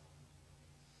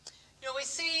 You know, we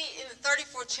see in the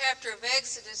 34th chapter of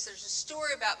Exodus, there's a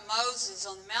story about Moses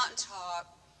on the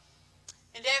mountaintop.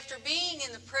 And after being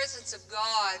in the presence of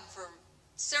God for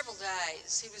several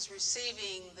days, he was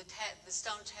receiving the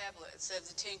stone tablets of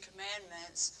the Ten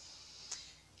Commandments.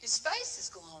 His face is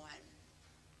glowing.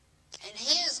 And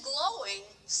he is glowing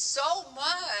so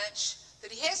much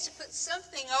that he has to put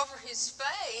something over his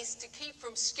face to keep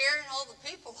from scaring all the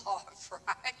people off,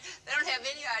 right? They don't have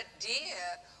any idea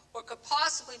what could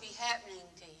possibly be happening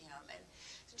to him.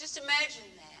 And just imagine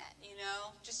that, you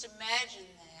know, just imagine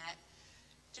that.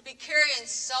 To be carrying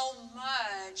so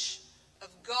much of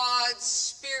God's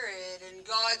Spirit and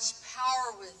God's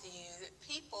power with you that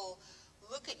people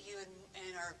look at you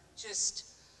and are just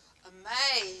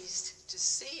amazed to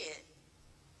see it.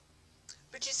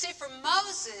 But you see, for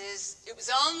Moses, it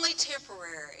was only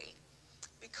temporary,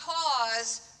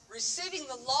 because receiving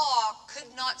the law could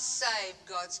not save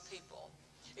God's people.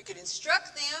 It could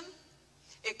instruct them,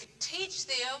 it could teach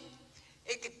them,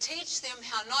 it could teach them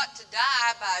how not to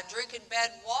die by drinking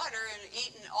bad water and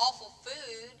eating awful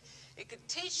food. It could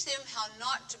teach them how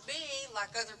not to be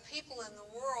like other people in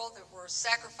the world that were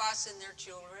sacrificing their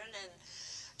children and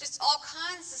just all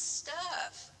kinds of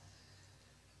stuff.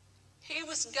 He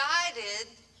was guided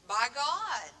by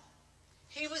God.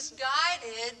 He was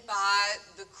guided by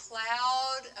the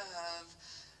cloud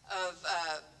of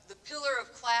the pillar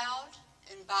of cloud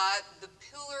and by the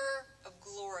pillar of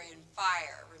glory and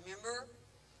fire, remember?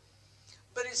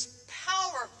 But as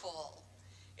powerful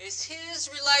as his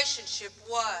relationship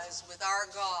was with our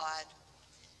God,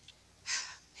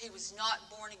 he was not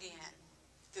born again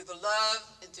through the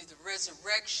love and through the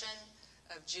resurrection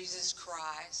of Jesus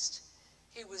Christ.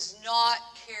 He was not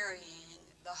carrying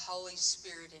the Holy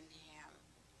Spirit in him.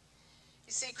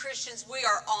 You see, Christians, we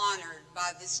are honored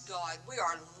by this God. We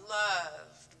are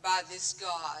loved by this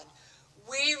God.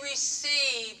 We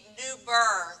receive new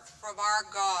birth from our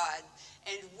God,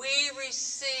 and we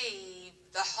receive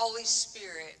the Holy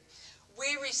Spirit.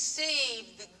 We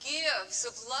receive the gifts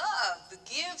of love, the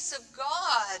gifts of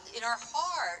God in our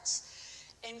hearts,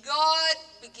 and God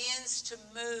begins to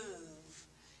move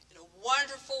in a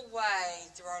wonderful way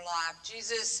through our life.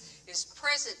 Jesus is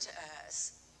present to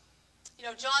us. You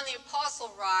know, John the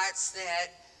Apostle writes that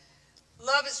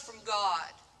love is from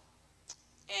God,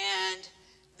 and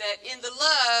that in the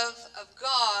love of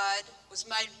God was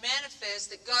made manifest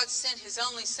that God sent his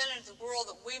only Son into the world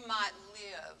that we might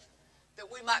live,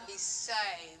 that we might be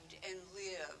saved and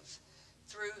live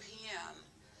through him.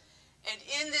 And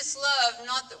in this love,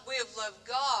 not that we have loved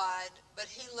God, but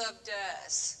he loved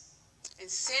us and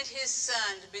sent his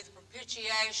Son to be the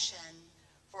propitiation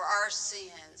for our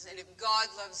sins. And if God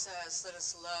loves us, let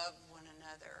us love one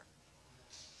another.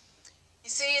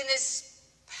 You see, in this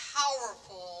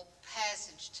powerful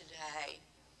passage today,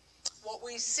 what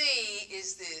we see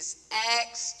is this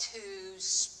Acts 2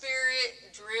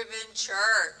 Spirit-driven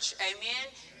church.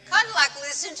 Amen? Kind of like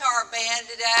listening to our band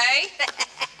today.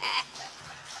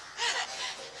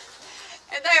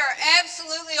 And they are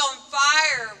absolutely on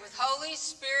fire with Holy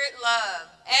Spirit love.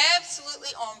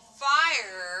 Absolutely on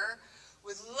fire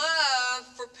with love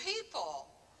for people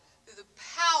through the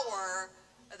power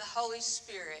of the Holy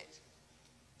Spirit.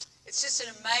 It's just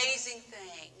an amazing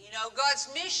thing. You know, God's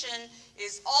mission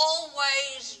is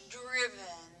always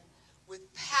driven with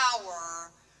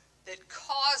power that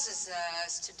causes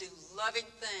us to do loving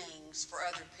things for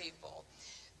other people.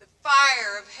 The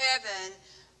fire of heaven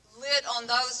lit on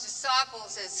those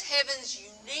disciples as heaven's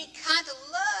unique kind of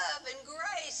love and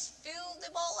grace filled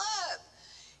them all up.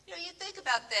 You know, you think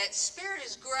about that. Spirit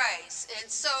is grace. And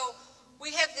so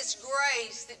we have this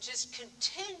grace that just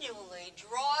continually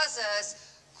draws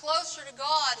us closer to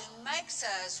God and makes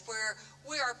us where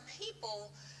we are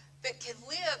people that can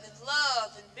live and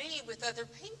love and be with other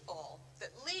people, that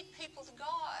lead people to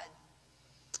God.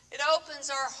 It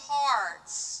opens our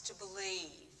hearts to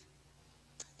believe.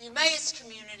 The Emmaus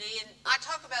community, and I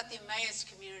talk about the Emmaus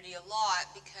community a lot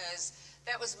because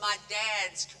that was my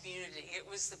dad's community. It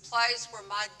was the place where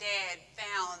my dad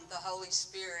found the Holy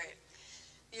Spirit.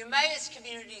 The Emmaus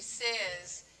community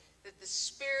says that the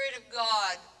Spirit of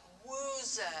God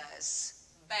woos us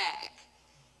back.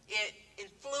 It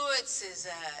influences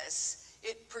us.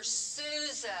 It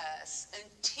pursues us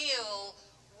until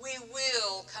we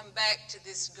will come back to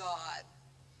this God.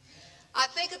 I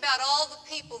think about all the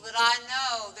people that I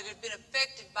know that have been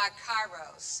affected by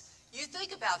Kairos. You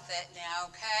think about that now,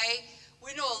 okay?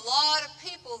 We know a lot of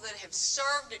people that have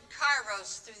served at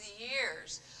Kairos through the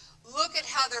years. Look at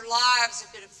how their lives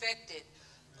have been affected.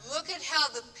 Look at how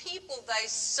the people they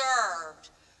served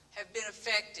have been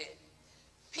affected.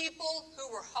 People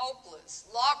who were hopeless,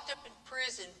 locked up in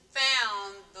prison,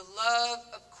 found the love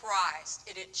of Christ,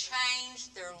 and it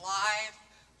changed their life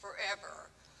forever.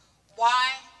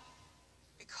 Why?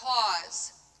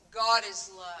 Because God is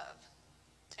love.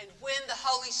 And when the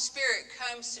Holy Spirit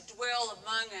comes to dwell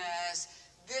among us,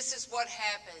 this is what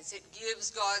happens. It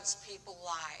gives God's people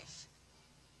life.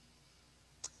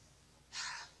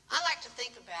 I like to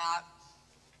think about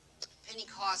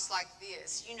Pentecost like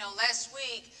this. You know, last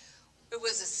week it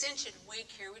was Ascension Week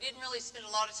here. We didn't really spend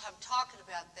a lot of time talking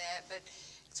about that, but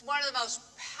it's one of the most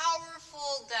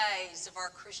powerful days of our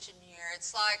Christian year.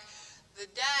 It's like the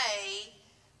day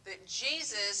that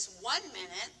Jesus, 1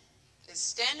 minute, is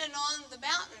standing on the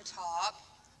mountaintop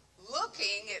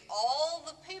looking at all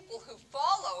the people who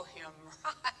follow him,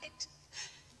 right?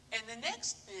 And the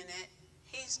next minute,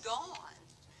 he's gone.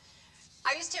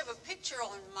 I used to have a picture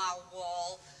on my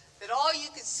wall that all you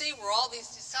could see were all these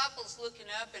disciples looking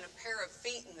up and a pair of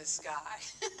feet in the sky.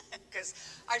 Because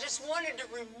I just wanted to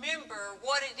remember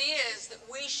what it is that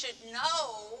we should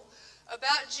know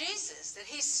about Jesus, that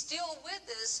he's still with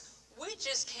us. We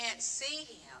just can't see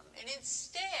him. And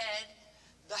instead,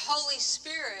 the Holy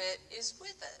Spirit is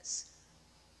with us.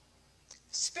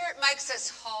 The Spirit makes us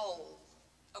whole,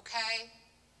 okay?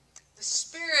 The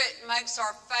Spirit makes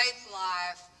our faith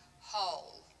life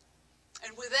whole.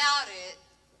 And without it,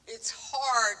 it's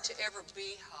hard to ever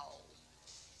be whole.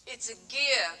 It's a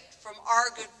gift from our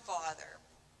good Father.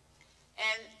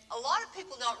 And a lot of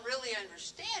people don't really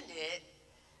understand it,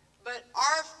 but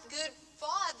our good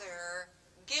Father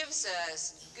gives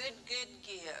us good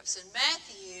gifts. And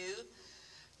Matthew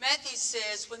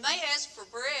says, when they ask for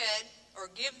bread or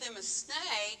give them a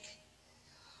snake,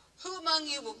 who among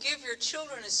you will give your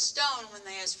children a stone when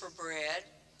they ask for bread?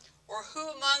 Or who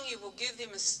among you will give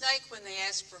them a snake when they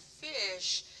ask for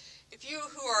fish? If you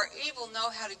who are evil know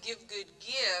how to give good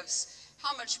gifts,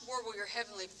 how much more will your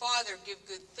heavenly Father give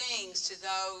good things to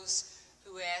those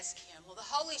who ask him? Well, the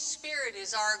Holy Spirit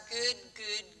is our good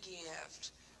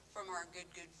gift from our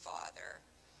good Father.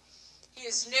 He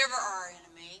is never our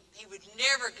enemy. He would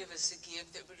never give us a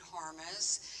gift that would harm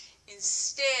us.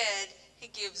 Instead, he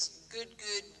gives good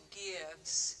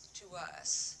gifts to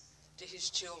us, to his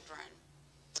children.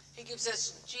 He gives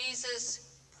us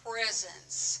Jesus'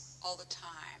 presence all the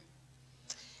time.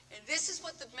 And this is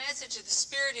what the message of the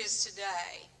Spirit is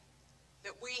today,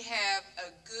 that we have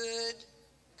a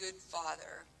good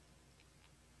Father.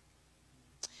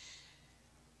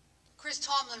 Chris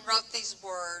Tomlin wrote these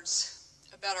words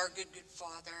about our good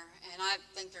Father, and I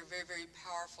think they're very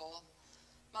powerful.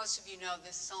 Most of you know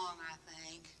this song, I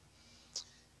think.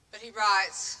 But he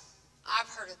writes, I've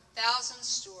heard 1,000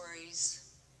 stories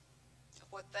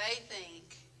of what they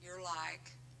think you're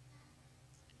like,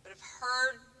 but I've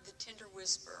heard the tender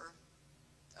whisper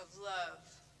of love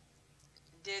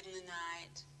dead in the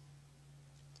night.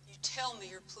 You tell me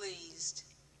you're pleased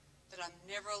that I'm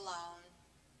never alone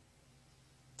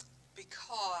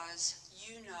because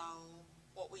you know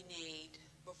what we need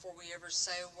before we ever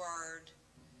say a word.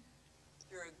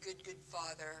 You're a good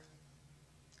Father.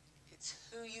 It's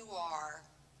who you are.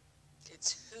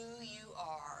 It's who you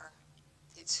are.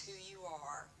 It's who you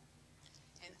are.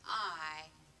 And I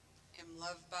am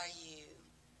loved by you.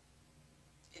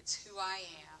 It's who I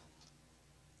am.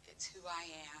 It's who I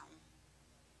am.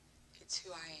 It's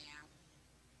who I am.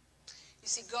 You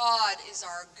see, God is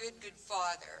our good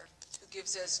Father who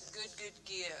gives us good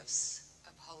gifts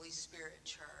of Holy Spirit,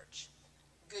 church.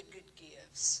 Good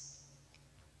gifts.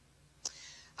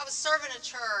 I was serving a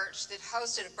church that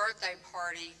hosted a birthday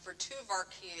party for 2 of our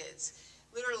kids.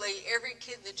 Literally every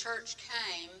kid in the church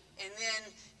came, and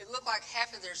then it looked like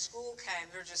half of their school came.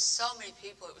 There were just so many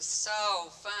people. It was so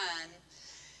fun.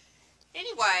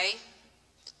 Anyway,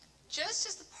 just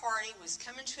as the party was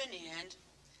coming to an end,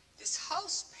 this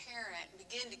host parent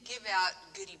began to give out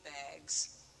goodie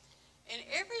bags. And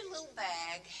every little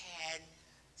bag had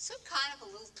some kind of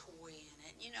a little toy in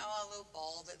it. You know, a little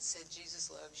ball that said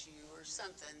Jesus loves you or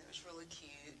something that was really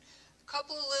cute. A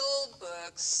couple of little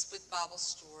books with Bible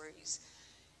stories.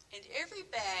 And every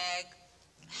bag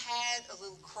had a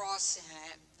little cross in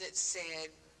it that said,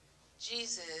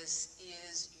 Jesus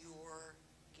is your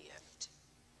gift.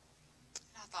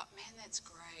 thought, man, that's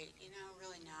great,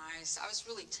 really nice. I was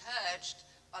really touched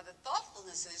by the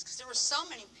thoughtfulness of this because there were so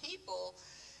many people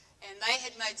and they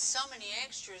had made so many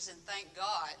extras, and thank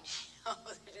God,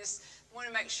 they just want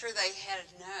to make sure they had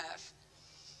enough.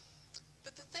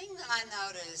 But the thing that I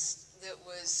noticed that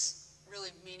was really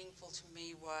meaningful to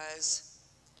me was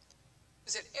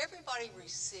that everybody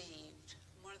received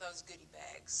one of those goodie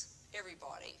bags.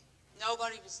 Everybody.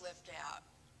 Nobody was left out.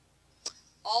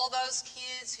 All those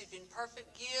kids who'd been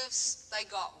perfect gifts, they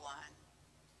got one.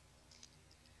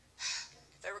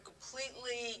 If they were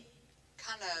completely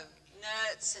kind of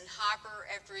nuts and hyper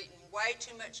after eating way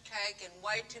too much cake and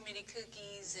way too many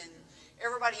cookies and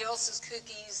everybody else's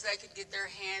cookies they could get their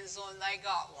hands on, they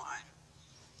got one.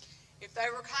 If they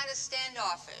were kind of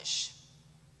standoffish,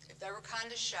 if they were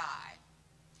kind of shy,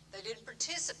 they didn't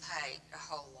participate a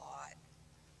whole lot,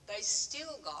 they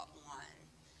still got one.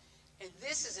 And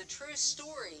this is a true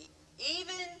story.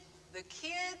 Even the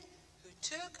kid who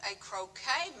took a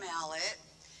croquet mallet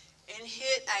and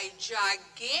hit a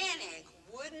gigantic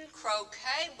wooden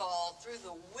croquet ball through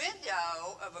the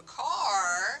window of a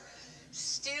car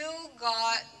still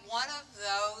got one of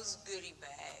those goodie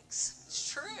bags. It's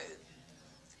true.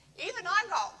 Even I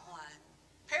got one.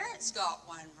 Parents got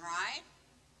one, right?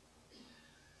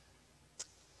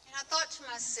 And I thought to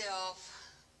myself,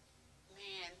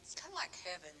 man, it's kind of like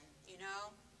heaven,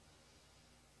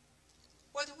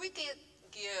 Whether we get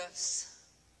gifts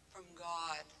from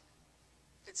God,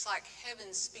 it's like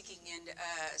heaven speaking into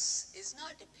us, is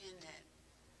not dependent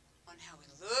on how we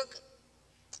look.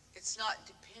 It's not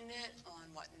dependent on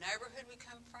what neighborhood we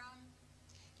come from.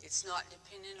 It's not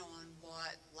dependent on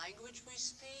what language we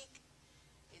speak.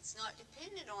 It's not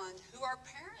dependent on who our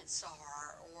parents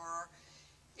are, or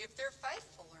if they're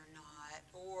faithful or not,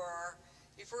 or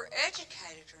if we're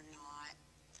educated or not.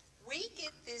 We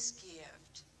get this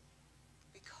gift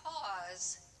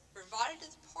because we're invited to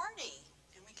the party,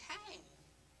 and we came.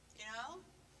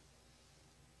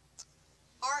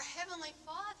 Our Heavenly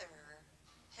Father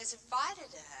has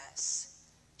invited us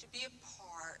to be a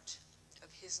part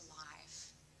of His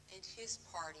life and His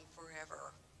party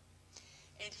forever.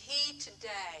 And He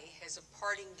today has a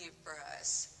parting gift for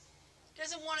us. He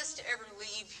doesn't want us to ever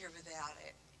leave here without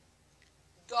it.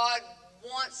 God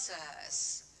wants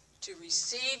us to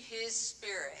receive His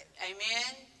Spirit.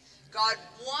 Amen? God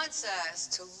wants us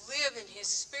to live in His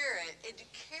Spirit and to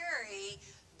carry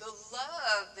the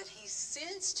love that He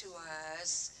sends to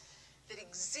us that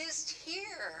exists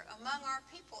here among our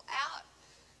people out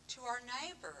to our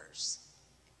neighbors.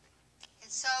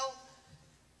 And so,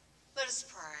 let us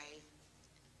pray.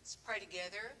 Let's pray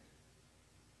together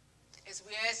as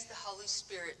we ask the Holy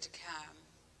Spirit to come.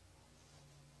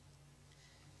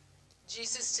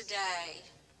 Jesus, today,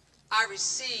 I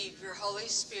receive your Holy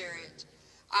Spirit.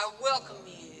 I welcome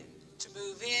you to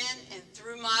move in and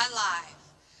through my life.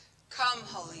 Come,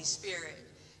 Holy Spirit,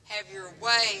 have your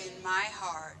way in my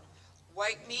heart.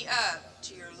 Wake me up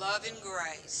to your love and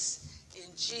grace.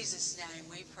 In Jesus' name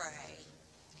we pray.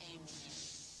 Amen.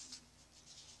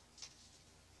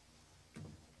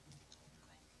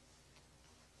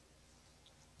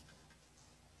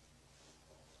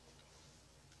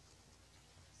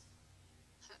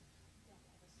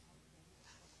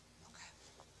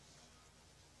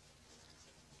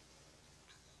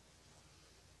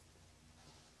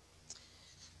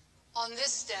 On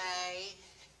this day,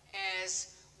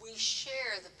 as we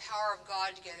share the power of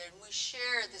God together and we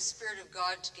share the Spirit of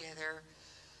God together,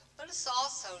 let us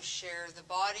also share the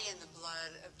body and the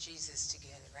blood of Jesus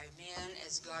together. Amen.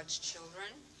 As God's children.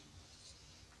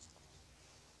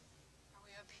 Are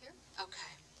we up here?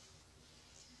 Okay.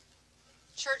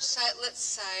 Church, let's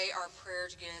say our prayer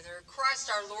together.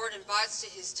 Christ our Lord invites to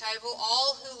His table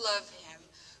all who love Him,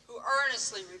 who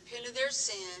earnestly repent of their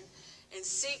sin and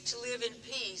seek to live in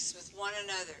peace with one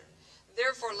another.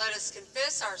 Therefore, let us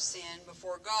confess our sin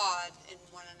before God and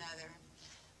one another.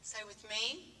 Say with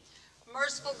me,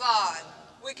 merciful God,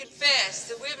 we confess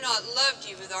that we have not loved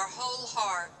you with our whole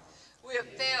heart. We have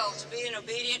failed to be an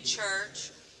obedient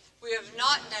church. We have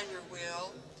not done your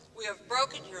will. We have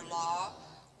broken your law.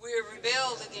 We have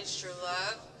rebelled against your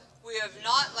love. We have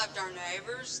not loved our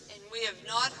neighbors, and we have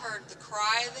not heard the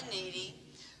cry of the needy.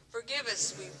 Forgive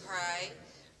us, we pray.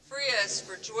 Free us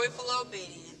for joyful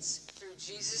obedience through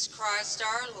Jesus Christ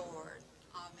our Lord.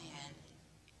 Amen.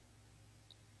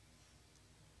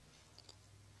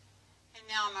 And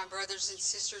now, my brothers and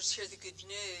sisters, hear the good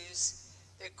news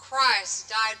that Christ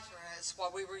died for us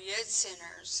while we were yet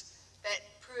sinners. That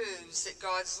proves that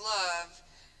God's love,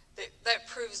 that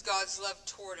proves God's love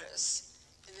toward us.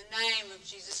 In the name of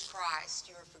Jesus Christ,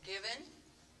 you are forgiven.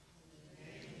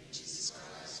 Jesus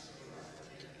Christ, you are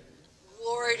forgiven.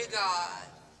 Glory to God.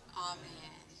 Amen.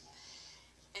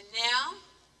 And now,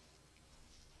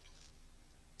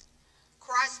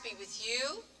 Christ be with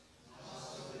you.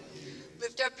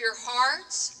 Lift up your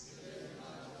hearts.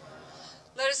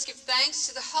 Let us give thanks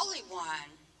to the Holy One.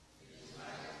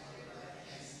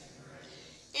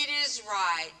 It is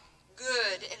right,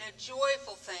 good, and a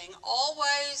joyful thing,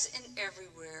 always and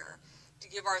everywhere, to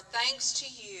give our thanks to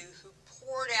you who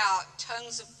poured out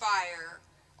tongues of fire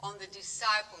on the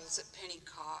disciples at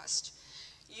Pentecost.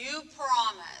 You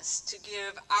promised to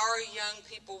give our young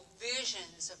people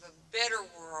visions of a better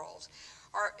world,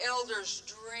 our elders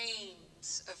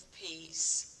dreams of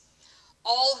peace.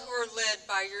 All who are led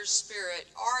by your Spirit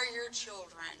are your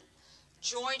children,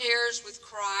 joint heirs with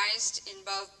Christ in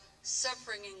both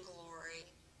suffering and glory.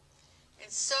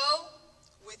 And so,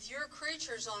 with your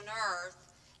creatures on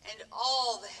earth and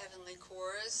all the heavenly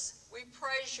chorus, we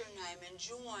praise your name and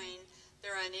join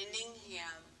their unending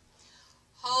hymn.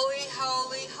 Holy,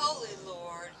 holy, holy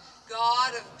Lord,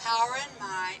 God of power and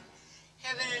might,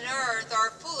 heaven and earth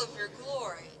are full of your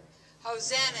glory.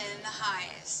 Hosanna in the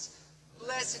highest.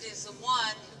 Blessed is the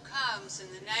one who comes in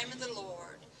the name of the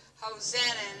Lord.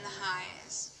 Hosanna in the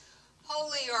highest.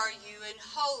 Holy are you, and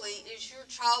holy is your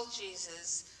child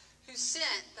Jesus, who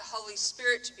sent the Holy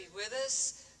Spirit to be with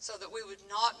us so that we would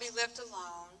not be left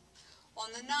alone. On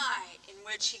the night in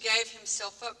which he gave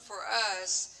himself up for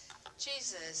us,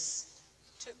 Jesus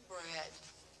took bread.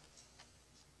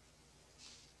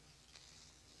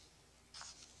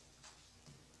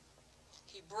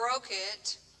 He broke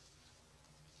it,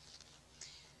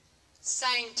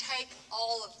 saying, take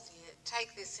all of it,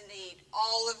 take this and eat,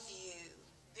 all of you.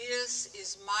 This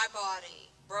is my body,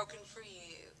 broken for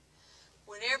you.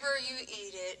 Whenever you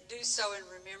eat it, do so in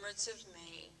remembrance of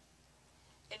me.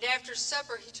 And after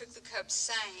supper he took the cup,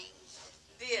 saying,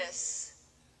 this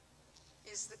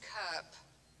is the cup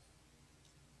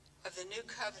of the new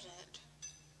covenant,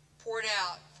 poured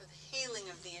out for the healing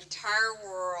of the entire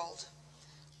world.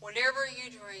 Whenever you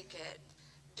drink it,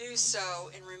 do so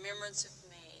in remembrance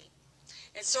of me.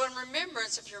 And so in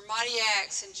remembrance of your mighty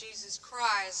acts in Jesus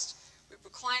Christ, we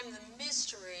proclaim the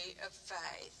mystery of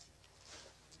faith.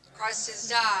 Christ has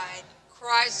died.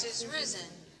 Christ is risen.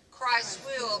 Christ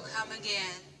will come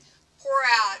again. Pour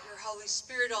out your Holy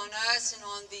Spirit on us and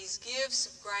on these gifts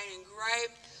of grain and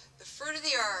grape, the fruit of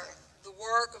the earth, the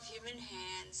work of human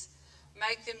hands.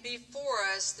 Make them be for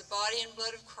us the body and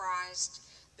blood of Christ,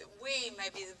 that we may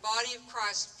be the body of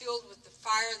Christ filled with the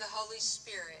fire of the Holy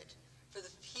Spirit for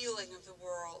the healing of the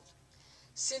world.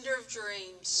 Sender of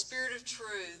dreams, Spirit of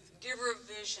truth, giver of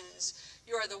visions,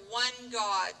 you are the one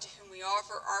God to whom we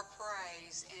offer our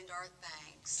praise and our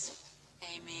thanks.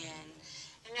 Amen.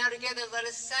 And now together let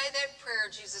us say that prayer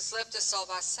Jesus left us all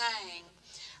by saying,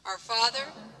 Our Father,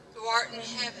 who art in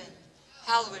heaven,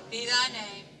 hallowed be thy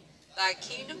name. Thy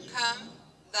kingdom come,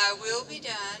 thy will be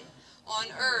done, on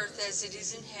earth as it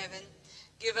is in heaven.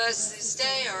 Give us this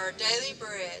day our daily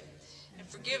bread, and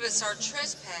forgive us our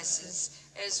trespasses,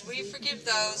 as we forgive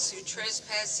those who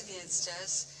trespass against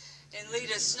us. And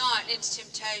lead us not into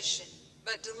temptation,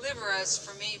 but deliver us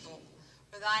from evil.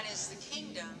 For thine is the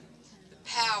kingdom, the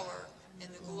power, and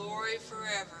the glory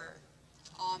forever.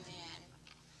 Amen.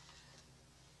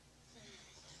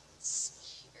 Let's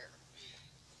see here.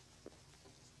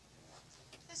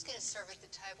 Who's going to serve at the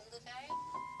table today?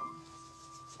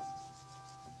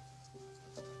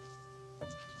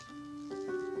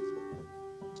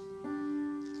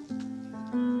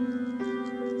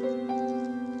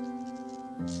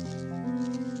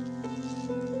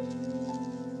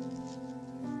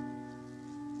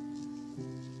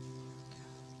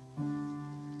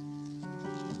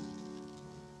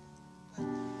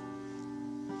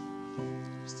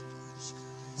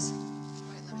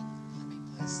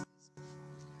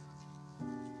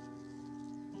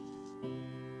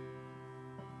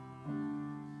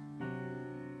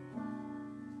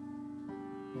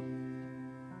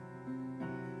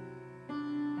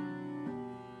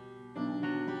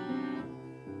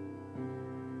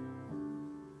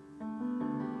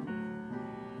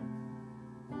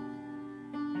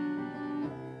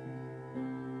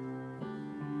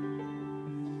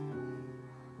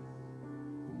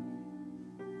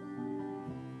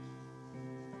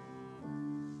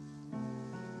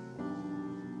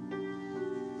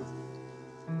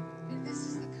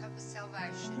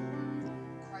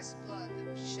 Christ's blood that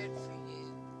was shed for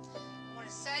you. I want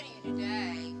to say to you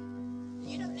today,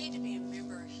 you don't need to be a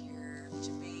member here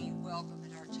to be welcome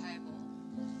at our table.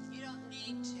 You don't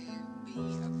need to be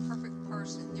a perfect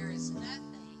person. There is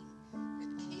nothing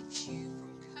that keeps you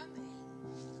from coming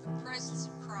to the presence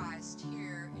of Christ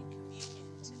here in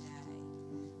communion today.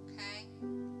 Okay?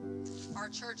 Our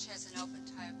church has an open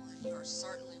table, and you are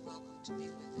certainly welcome to be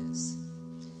with us.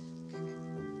 Okay.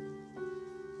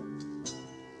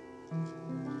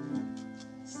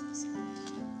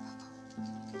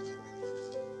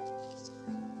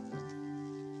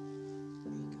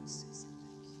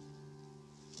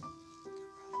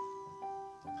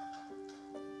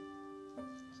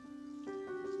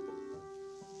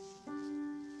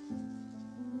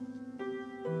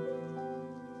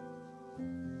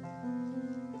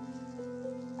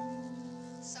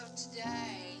 So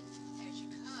today, as you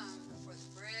come before the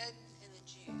bread and the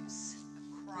juice of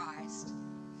Christ,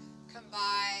 come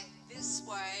by this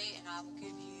way and I will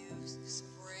give you some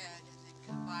bread, and then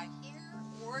come by here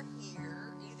or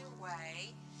here, either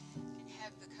way, and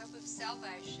have the cup of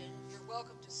salvation. You're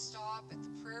welcome to stop at the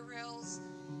prayer rails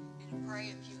and pray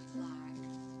if you would like.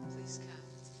 Please come.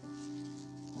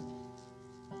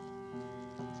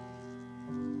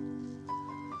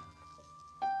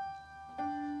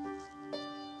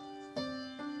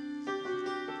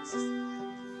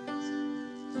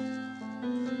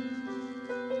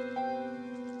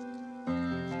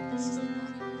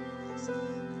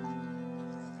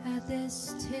 At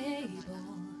this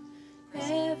table,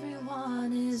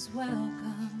 everyone is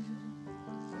welcome.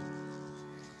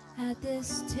 At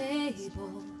this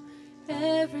table,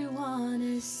 everyone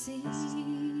is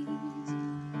seen.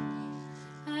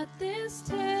 At this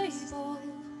table,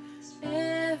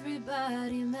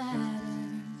 everybody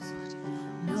matters.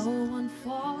 No one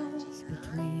falls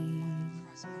between.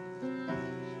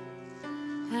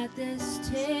 At this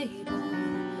table,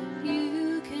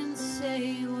 you can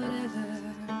say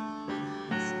whatever.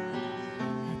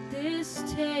 At this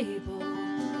table,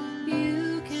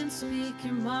 you can speak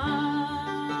your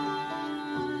mind.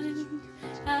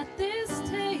 At this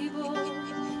table,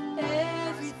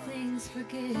 everything's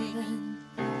forgiven.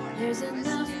 There's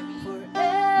enough for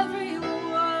everyone.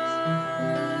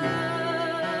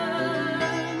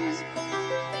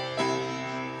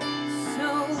 So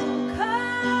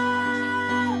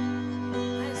come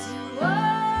as you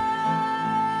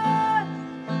are.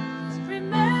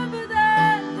 Remember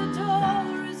that the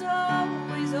door is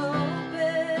always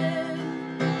open.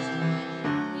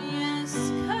 Yes,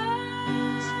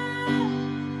 come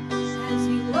as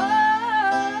you are.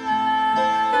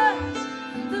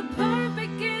 The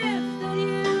perfect gift that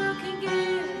you can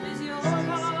give is your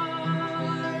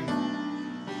heart.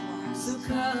 So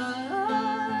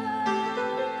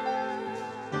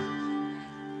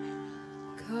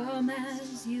come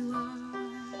as you are.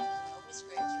 Always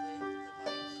graduate, the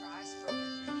body of Christ,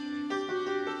 broken for you, the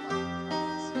body of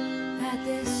Christ. At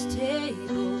this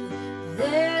table,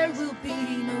 there will be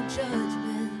no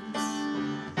judgments.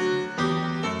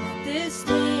 At this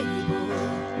table,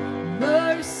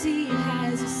 mercy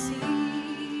has a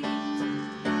seat.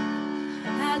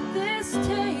 At this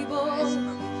table,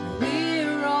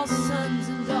 we're all sons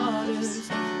and daughters.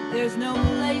 There's no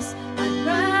place I'd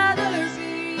rather be.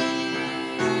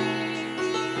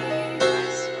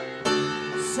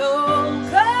 So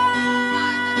come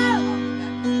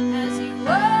as you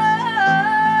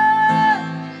are.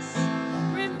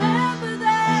 Remember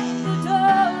that the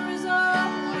door is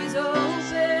always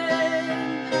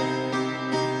open.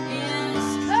 Yes,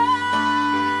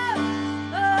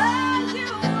 come as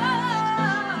you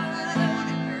are.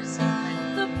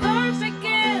 The perfect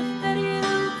gift that you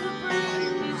could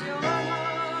bring is your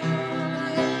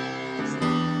heart.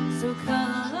 So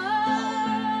come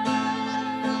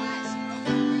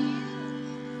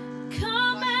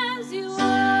as you are.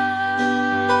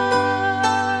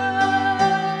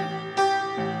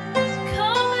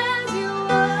 Come as you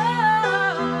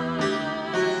are.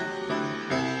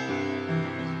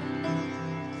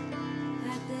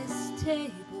 At this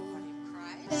table,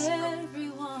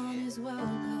 everyone is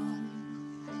welcome.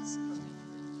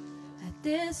 At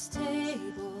this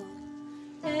table,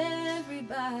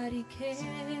 everybody cares.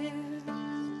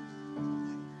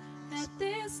 At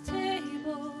this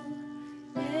table,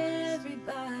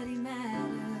 everybody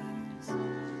matters.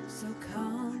 So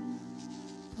come,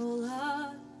 pull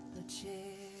up a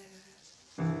chair.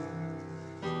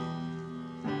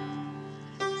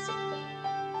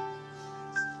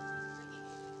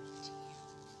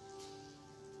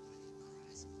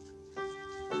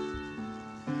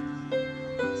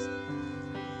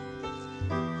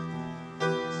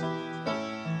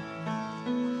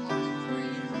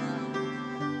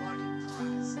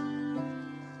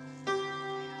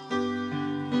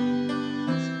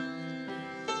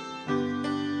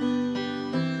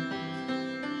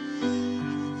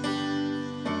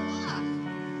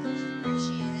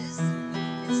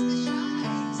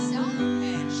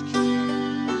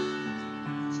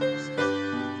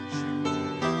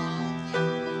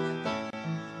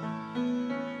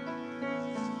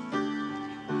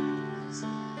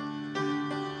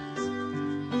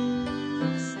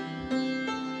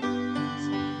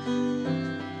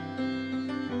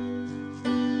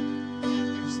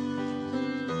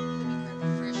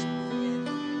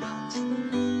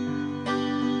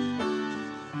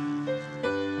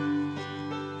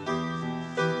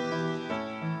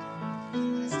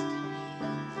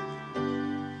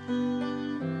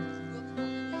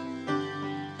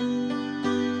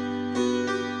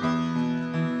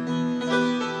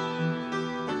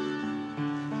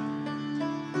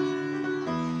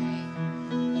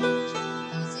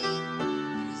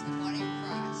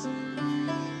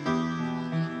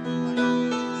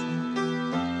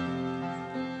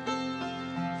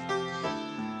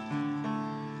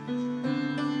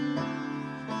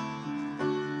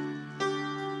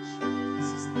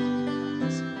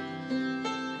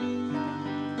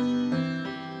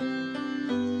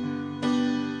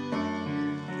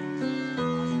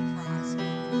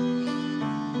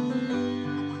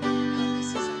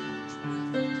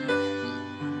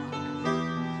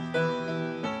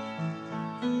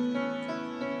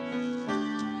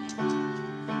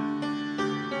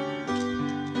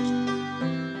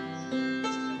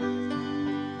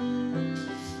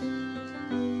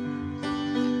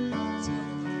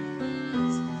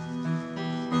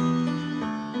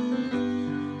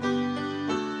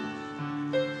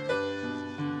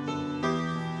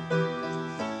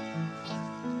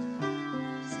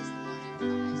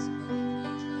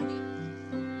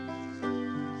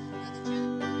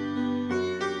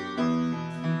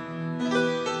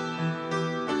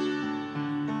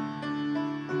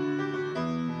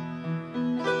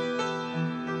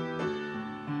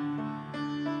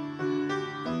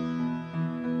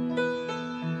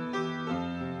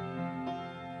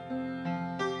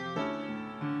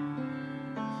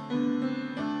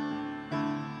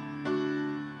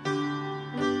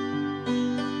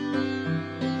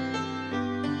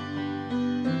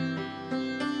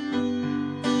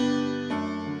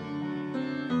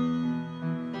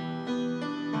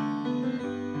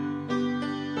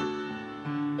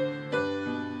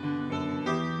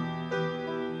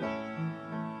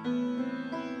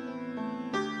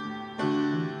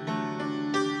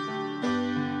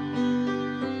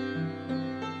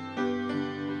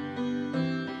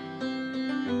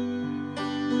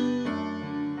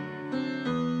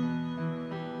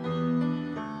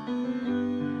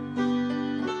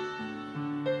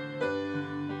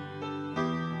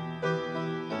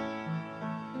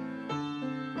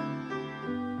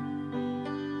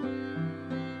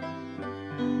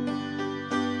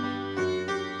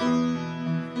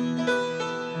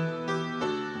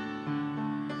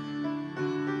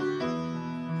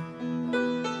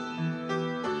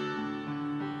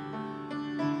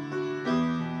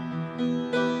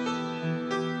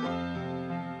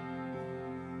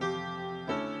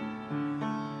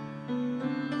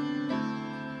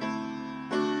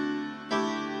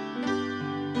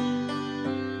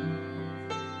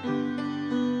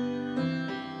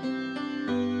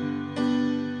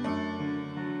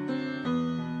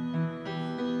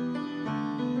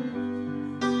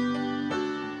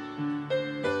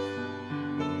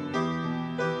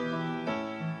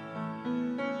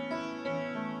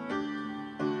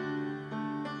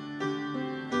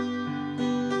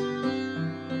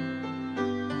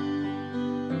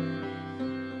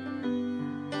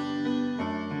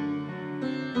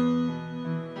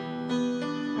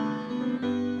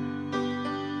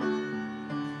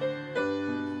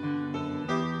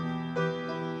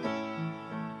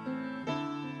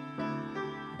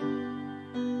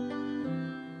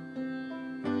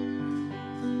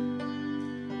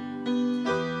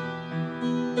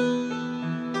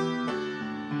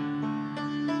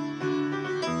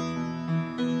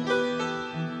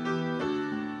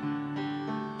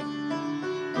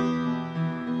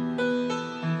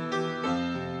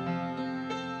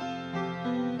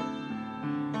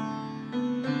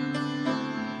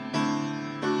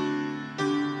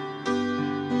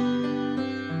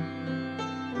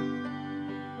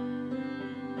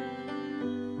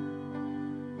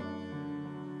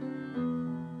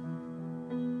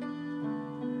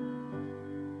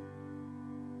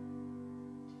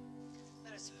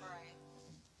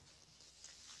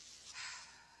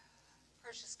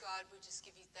 God, we just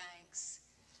give you thanks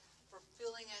for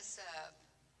filling us up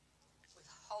with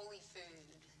holy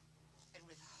food and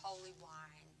with holy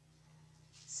wine.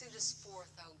 Send us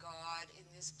forth, O God, in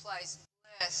this place,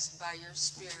 blessed by your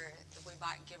Spirit, that we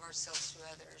might give ourselves to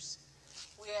others.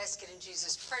 We ask it in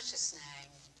Jesus' precious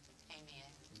name.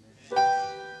 Amen.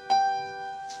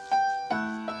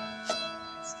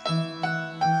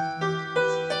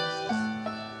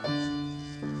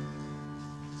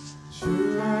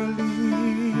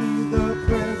 Surely the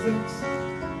presence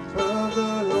of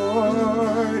the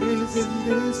Lord is in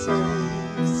this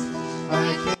place. I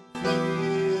can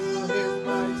feel his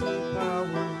mighty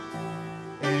power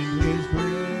and his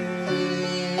grace.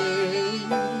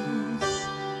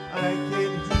 I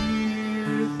can hear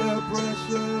the brush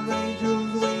of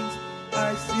angels' wings. I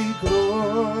see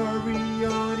glory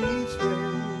on each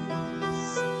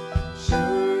face.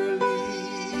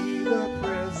 Surely the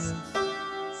presence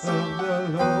of the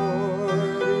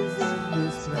Lord is in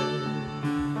this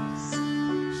place.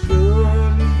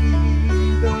 Surely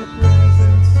the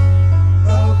presence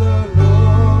of the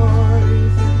Lord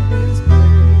is in this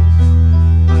place.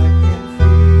 I can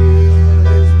feel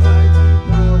his mighty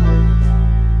power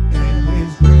and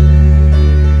his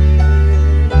grace.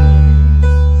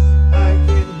 I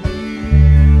can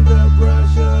hear the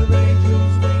brush of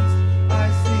angels' wings. I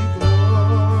see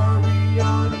glory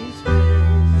on each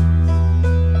face.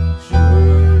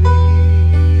 Surely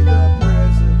the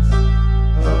presence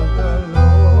of the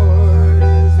Lord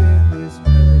is in this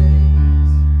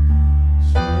place.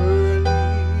 Surely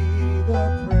the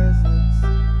presence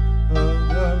of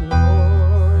the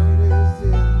Lord is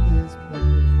in this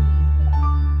place.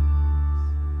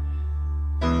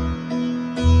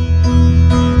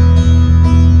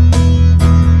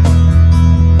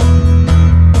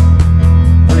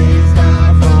 Praise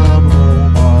God from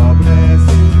whom all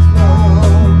blessings flow.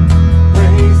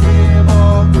 Praise him,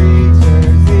 all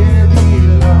creatures here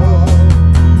below.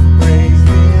 Praise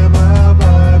him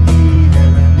above the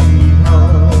heavenly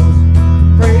host.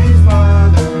 Praise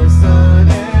Father, Son,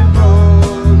 and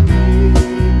Holy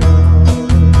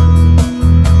Ghost.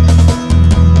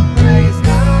 Praise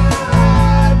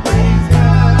God, praise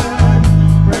God,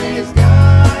 praise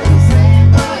God, he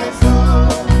saved my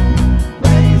soul.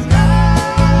 Praise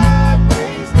God,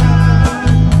 praise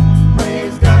God,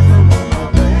 praise God from whom all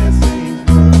blessings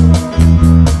flow.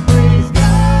 Praise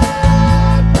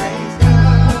God, praise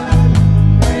God,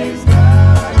 praise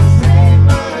God, he saved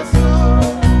my soul.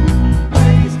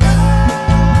 Praise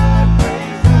God,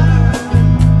 praise God,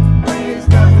 praise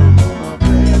God from whom all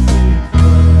blessings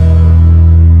flow.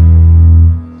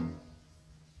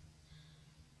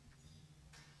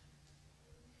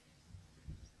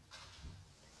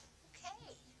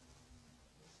 Okay.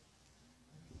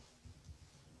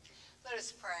 Let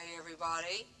us pray,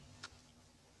 everybody.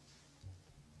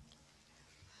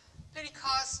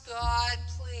 Pentecost, God,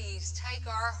 please take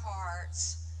our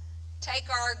hearts, take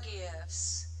our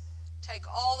gifts, take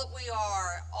all that we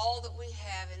are, all that we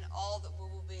have, and all that we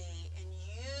will be, and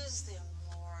use them,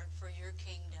 Lord, for your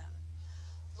kingdom.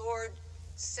 Lord,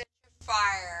 set your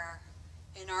fire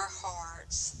in our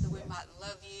hearts that we might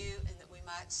love you and that we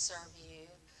might serve you.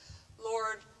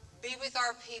 Lord, be with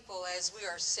our people as we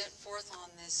are sent forth on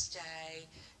this day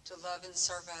to love and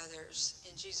serve others.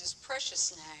 In Jesus'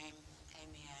 precious name,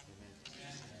 amen.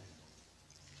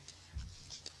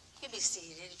 You can be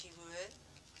seated if you would.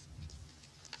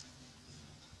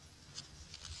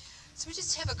 So we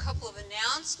just have a couple of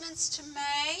announcements to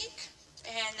make.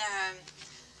 And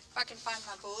if I can find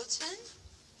my bulletin.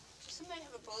 Does somebody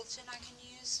have a bulletin I can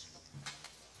use?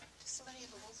 Does somebody have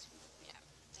a bulletin? Yeah,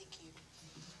 thank you.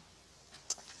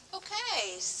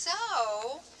 Okay,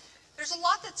 so there's a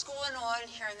lot that's going on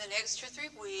here in the next 2 or 3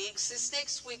 weeks. This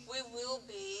next week we will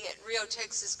be at Rio,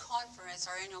 Texas Conference,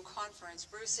 our annual conference.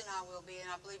 Bruce and I will be, and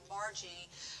I believe Margie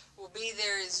will be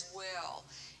there as well.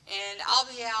 And I'll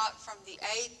be out from the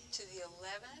 8th to the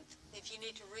 11th. If you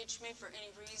need to reach me for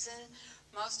any reason,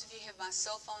 most of you have my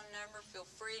cell phone number. Feel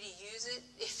free to use it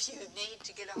if you need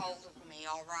to get a hold of me,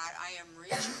 all right? I am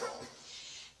reachable.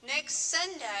 Next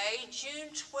Sunday, June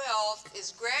 12th,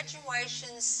 is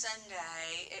Graduation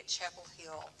Sunday at Chapel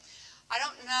Hill. I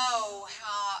don't know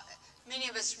how many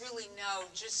of us really know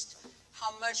just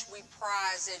how much we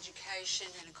prize education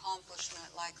and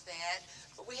accomplishment like that.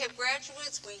 But we have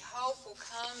graduates we hope will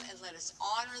come and let us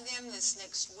honor them this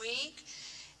next week.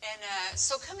 And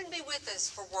so come and be with us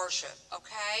for worship,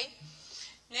 okay?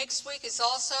 Next week is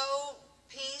also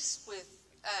Peace with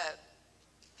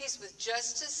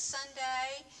Justice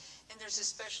Sunday, and there's a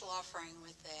special offering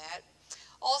with that.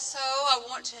 Also, I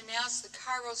want to announce the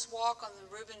Kairos Walk on the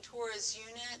Ruben Torres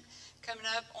unit coming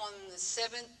up on the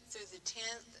 7th through the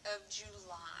 10th of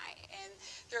July. And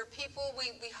there are people,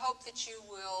 we hope that you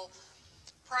will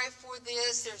pray for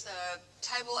this. There's a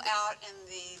table out in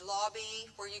the lobby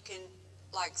where you can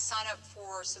sign up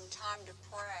for some time to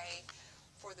pray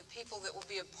for the people that will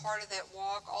be a part of that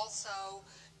walk. Also,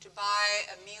 to buy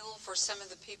a meal for some of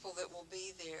the people that will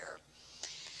be there.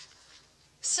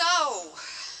 So,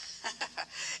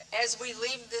 as we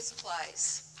leave this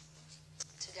place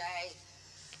today,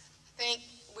 I think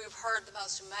we've heard the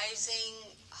most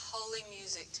amazing holy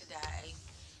music today.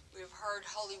 We've heard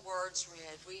holy words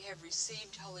read. We have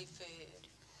received holy food.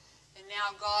 And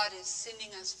now God is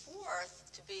sending us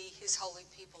forth to be his holy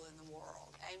people in the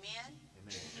world. Amen?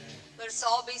 Amen. Let us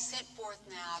all be sent forth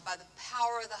now by the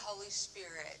power of the Holy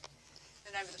Spirit.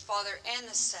 In the name of the Father, and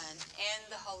the Son, and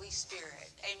the Holy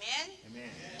Spirit. Amen? Amen.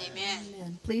 Amen.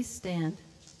 Amen. Please stand.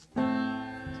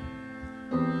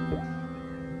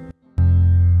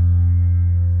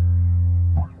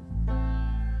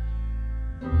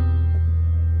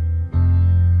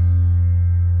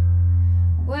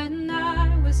 When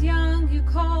I was young, you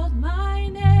called my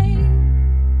name.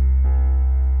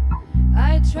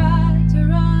 I tried to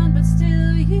run, but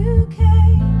still you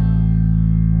came.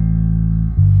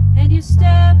 And you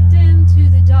stepped into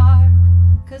the dark,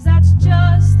 'cause that's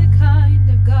just the kind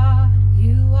of God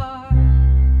you are.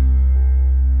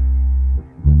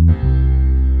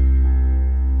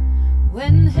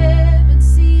 When heaven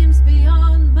seems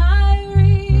beyond my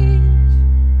reach,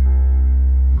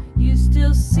 you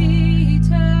still see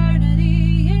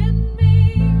eternity in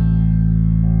me.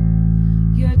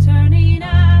 You're turning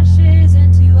ashes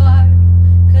into art,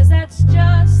 'cause that's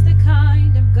just the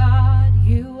kind of God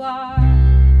you are.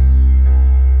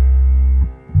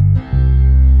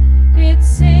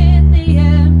 It's in the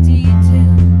empty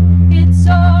tomb, it's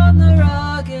on the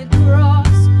rugged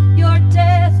cross. Your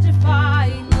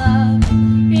death-defying love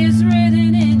is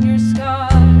written in your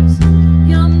scars.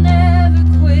 You'll never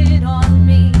quit on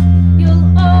me,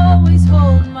 you'll always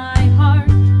hold my heart,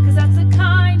 'cause that's the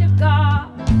kind of God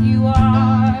you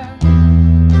are.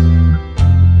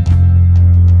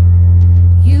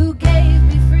 You gave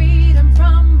me freedom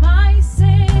from my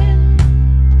sin.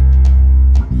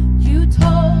 You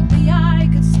told me I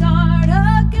could start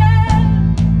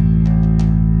again.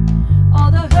 All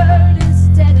the hurt is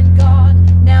dead and gone.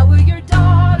 Now we're your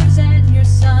daughters and your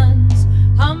sons.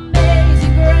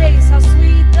 Amazing grace, how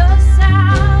sweet the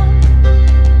sound.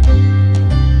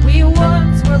 We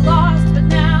once were lost, but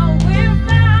now we're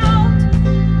found.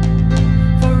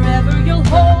 Forever you'll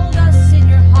hold us in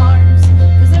your arms,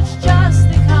 'cause that's just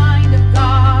the kind of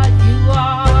God you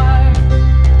are.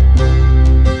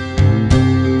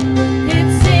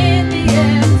 It's in the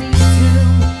empty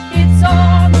tomb, it's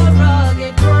on the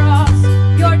rugged cross.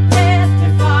 Your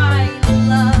death-defying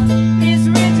love is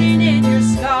written in your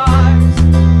scars.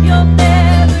 You'll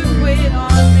never quit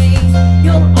on me,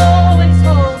 you'll always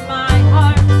hold my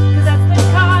heart, 'cause that's the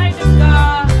kind of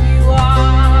God you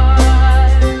are.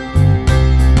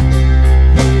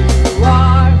 You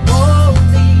are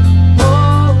holy,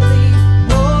 holy,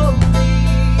 holy,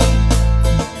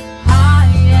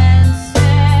 high and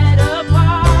set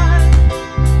apart.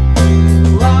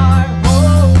 You are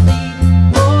holy,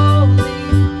 holy,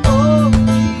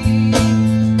 holy.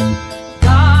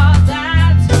 God,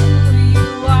 that's who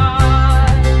you are.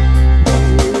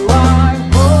 You are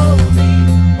holy,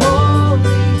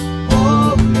 holy,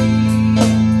 holy,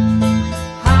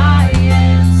 high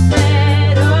and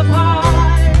set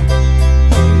apart.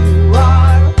 You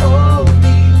are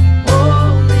holy,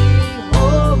 holy,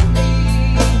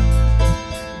 holy.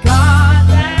 God,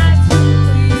 that's who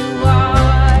you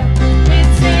are.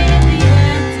 It's in the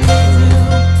empty tomb,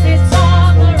 it's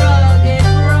on the rugged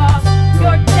cross.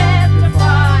 Your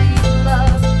death-defying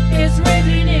love is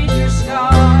written in your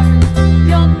scars.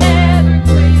 You'll never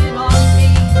quit on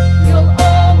me, you'll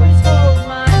always hold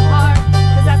my heart,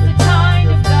 'cause that's the kind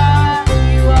of God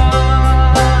you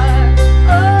are.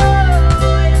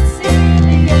 Oh, it's in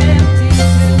the empty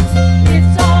tomb,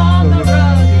 it's on the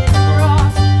rugged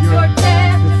cross. Your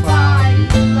death-defying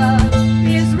love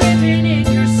is written in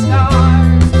your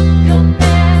scars. You'll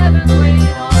never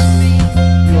quit on me,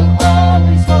 you'll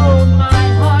always hold my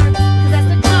heart, 'cause that's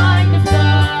the kind of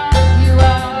God you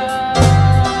are.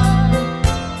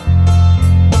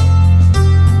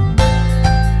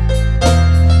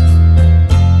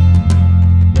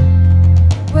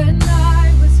 When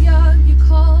I was young, you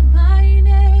called my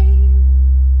name.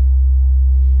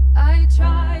 I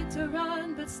tried to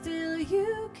run, but still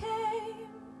you came.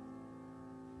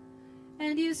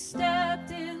 And you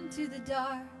stepped into the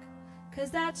dark, 'cause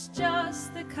that's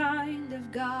just the kind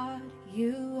of God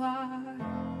you are.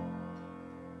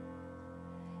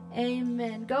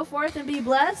 Amen. Go forth and be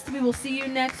blessed. We will see you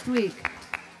next week.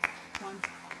 1,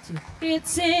 2.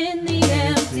 It's in the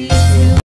empty tomb.